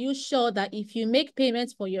how are you sure that if you make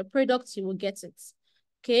payments for your products, you will get it?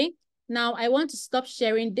 Okay. Now, I want to stop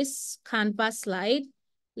sharing this Canva slide.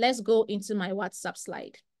 Let's go into my WhatsApp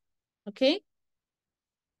slide. Okay.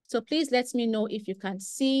 So please let me know if you can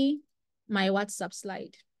see my WhatsApp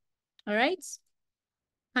slide. All right.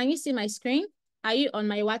 Can you see my screen? Are you on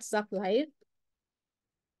my WhatsApp live?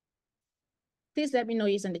 Please let me know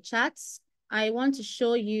using the chats. I want to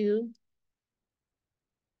show you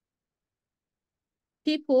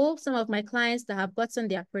people, some of my clients that have gotten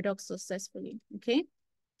their products successfully, okay?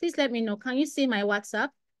 Please let me know. Can you see my WhatsApp?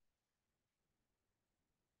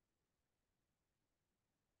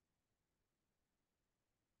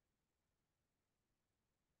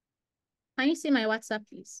 Can you see my WhatsApp,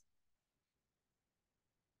 please?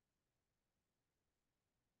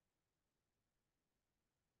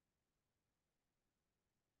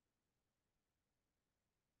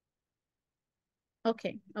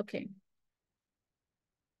 Okay, okay.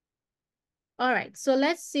 All right, so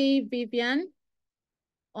let's see Vivian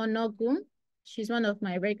Onogun. She's one of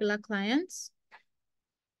my regular clients.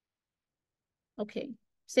 Okay,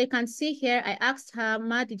 So you can see here, I asked her,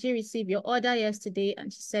 Ma, did you receive your order yesterday?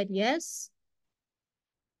 And she said yes.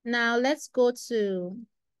 Now let's go to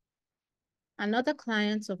another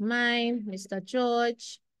client of mine, Mr.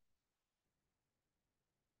 George.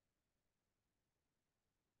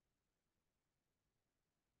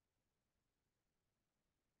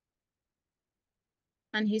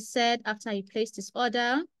 And he said after he placed his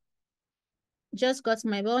order, just got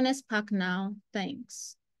my wellness pack now,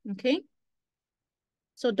 thanks. Okay.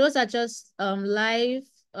 So those are just live,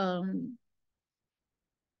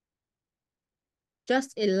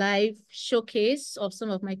 just a live showcase of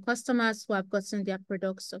some of my customers who have gotten their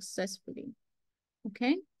products successfully.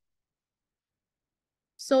 Okay.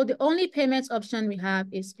 So the only payment option we have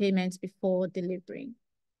is payment before delivery.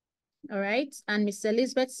 All right. And Miss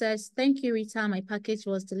Elizabeth says, thank you, Rita. My package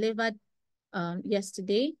was delivered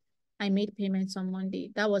yesterday. I made payments on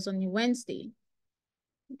Monday. That was on a Wednesday.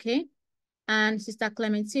 Okay. And Sister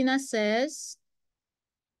Clementina says,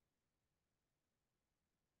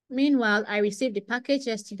 meanwhile, I received the package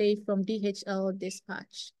yesterday from DHL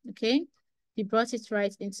Dispatch. Okay. He brought it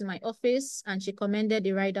right into my office and she commended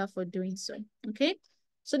the rider for doing so. Okay.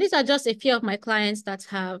 So these are just a few of my clients that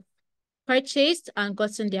have purchased and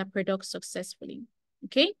gotten their products successfully.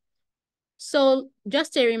 Okay. So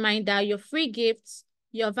just a reminder, your free gifts,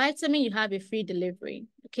 your vitamin, you have a free delivery.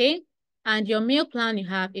 Okay. And your meal plan, you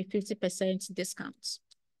have a 50% discount.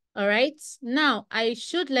 All right. Now, I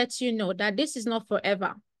should let you know that this is not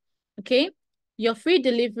forever. Okay. Your free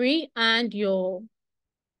delivery and your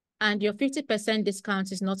 50%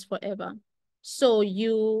 discount is not forever. So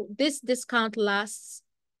this discount lasts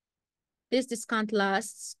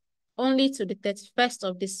only to the 31st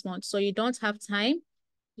of this month. So you don't have time.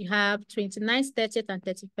 You have 29th, 30th, and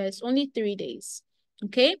 31st, only 3 days,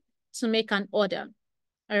 okay, to make an order.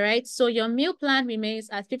 All right. So your meal plan remains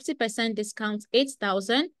at 50% discount,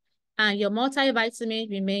 8,000, and your multivitamin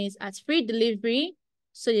remains at free delivery.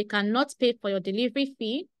 So you cannot pay for your delivery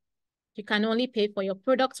fee. You can only pay for your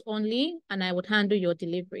product only, and I would handle your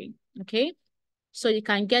delivery. Okay. So you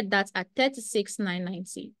can get that at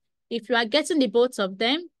 36,990. If you are getting the both of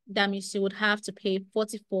them, that means you would have to pay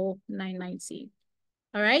 44,990.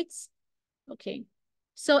 All right. Okay.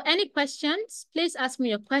 So any questions, please ask me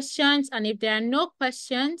your questions. And if there are no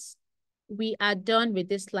questions, we are done with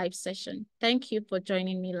this live session. Thank you for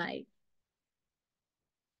joining me live.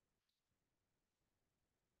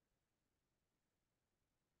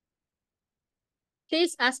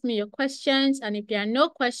 Please ask me your questions. And if there are no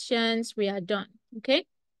questions, we are done. Okay.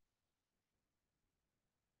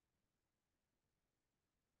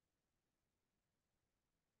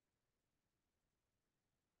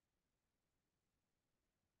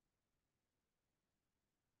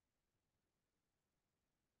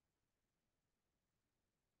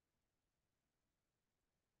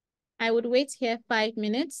 I would wait here 5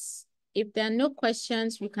 minutes. If there are no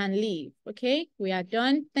questions, we can leave. Okay, we are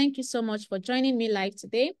done. Thank you so much for joining me live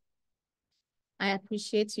today. I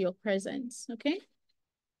appreciate your presence. Okay.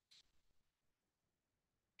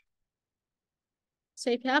 So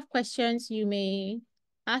if you have questions, you may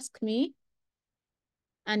ask me.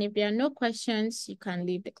 And if there are no questions, you can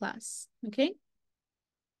leave the class. Okay.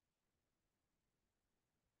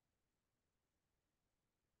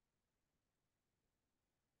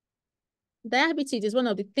 Diabetes is one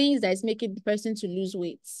of the things that is making the person to lose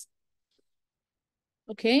weight.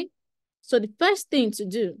 Okay. So the first thing to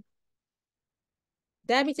do,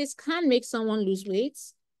 diabetes can make someone lose weight.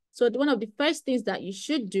 So one of the first things that you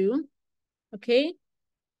should do, okay,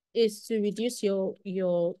 is to reduce to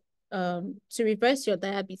reverse your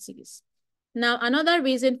diabetes. Now, another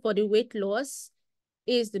reason for the weight loss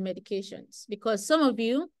is the medications, because some of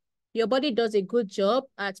you, your body does a good job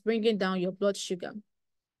at bringing down your blood sugar.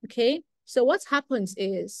 Okay. So what happens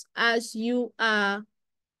is, as you are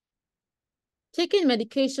taking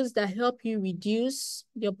medications that help you reduce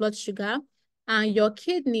your blood sugar, and your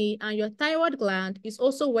kidney and your thyroid gland is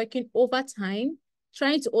also working overtime,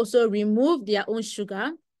 trying to also remove their own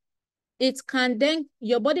sugar, it can then,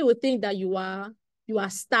 your body will think that you are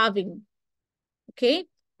starving. Okay.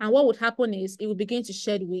 And what would happen is it will begin to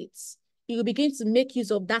shed weight. It will begin to make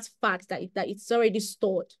use of that fat that it's already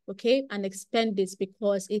stored, okay, and expend this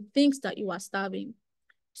because it thinks that you are starving.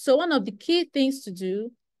 So one of the key things to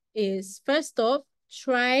do is, first off,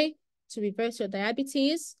 try to reverse your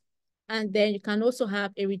diabetes, and then you can also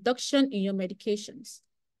have a reduction in your medications.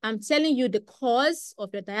 I'm telling you the cause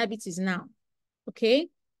of your diabetes now, okay?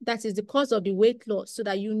 That is the cause of the weight loss, so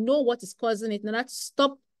that you know what is causing it, in order to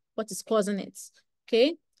stop what is causing it,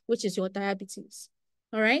 okay? Which is your diabetes,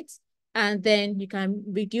 all right? And then you can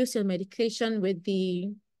reduce your medication with the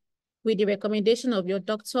with the recommendation of your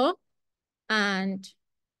doctor. And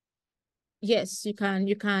yes, you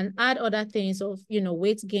can add other things of,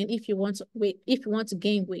 weight gain if you want to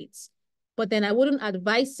gain weight. But then I wouldn't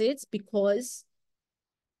advise it, because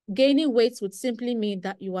gaining weight would simply mean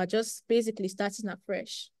that you are just basically starting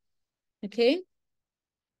afresh. Okay?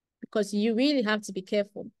 Because you really have to be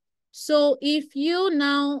careful. So if you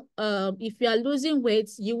are losing weight,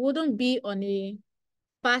 you wouldn't be on a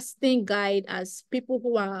fasting guide as people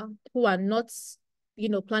who are not,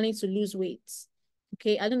 planning to lose weight.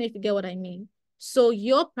 Okay, I don't know if you get what I mean. So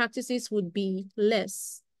your practices would be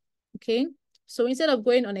less. Okay, so instead of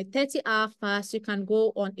going on a 30-hour fast, you can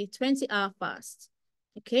go on a 20-hour fast.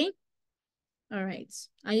 Okay, all right.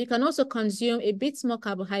 And you can also consume a bit more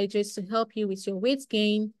carbohydrates to help you with your weight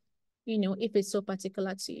gain, if it's so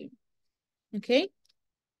particular to you. Okay,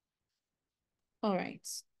 all right.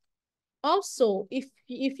 Also, if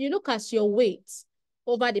you look at your weight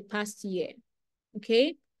over the past year,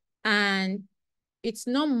 okay, and it's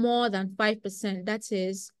not more than 5%, that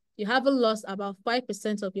is, you haven't lost about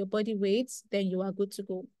 5% of your body weight, then you are good to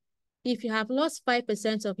go. If you have lost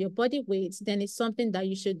 5% of your body weight, then it's something that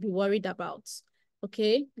you should be worried about.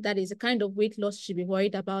 Okay, that is the kind of weight loss you should be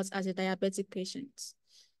worried about as a diabetic patient.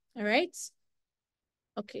 All right.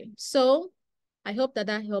 Okay, so I hope that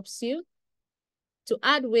helps you. To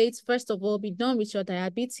add weight, first of all, be done with your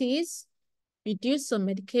diabetes, reduce some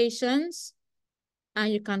medications,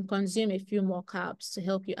 and you can consume a few more carbs to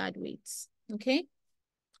help you add weight. Okay?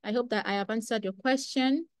 I hope that I have answered your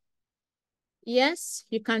question. Yes,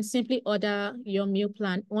 you can simply order your meal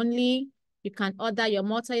plan only. You can order your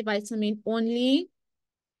multivitamin only,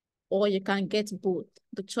 or you can get both.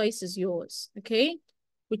 The choice is yours. Okay?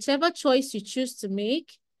 Whichever choice you choose to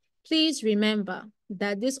make, please remember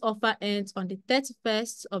that this offer ends on the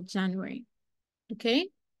 31st of January. Okay?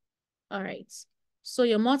 All right. So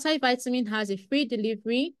your multivitamin has a free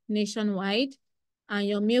delivery nationwide, and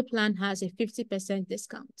your meal plan has a 50%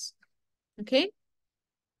 discount. Okay?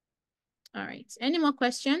 All right. Any more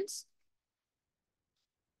questions?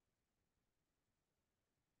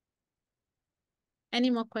 Any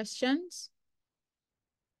more questions?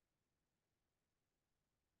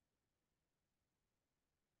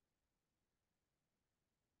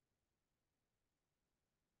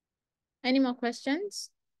 Any more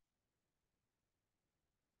questions?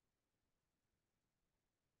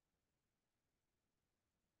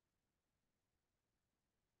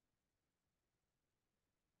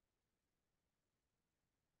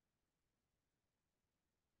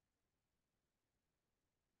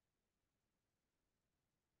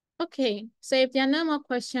 Okay, so if there are no more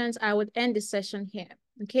questions, I would end the session here.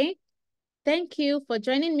 Okay, thank you for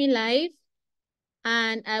joining me live,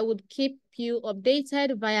 and I would keep you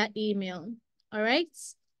updated via email. All right,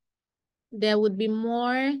 there would be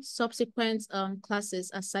more subsequent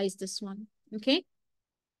classes aside this one. Okay,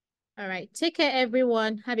 all right, take care,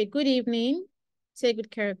 everyone. Have a good evening. Take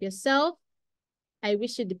good care of yourself. I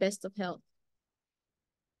wish you the best of health.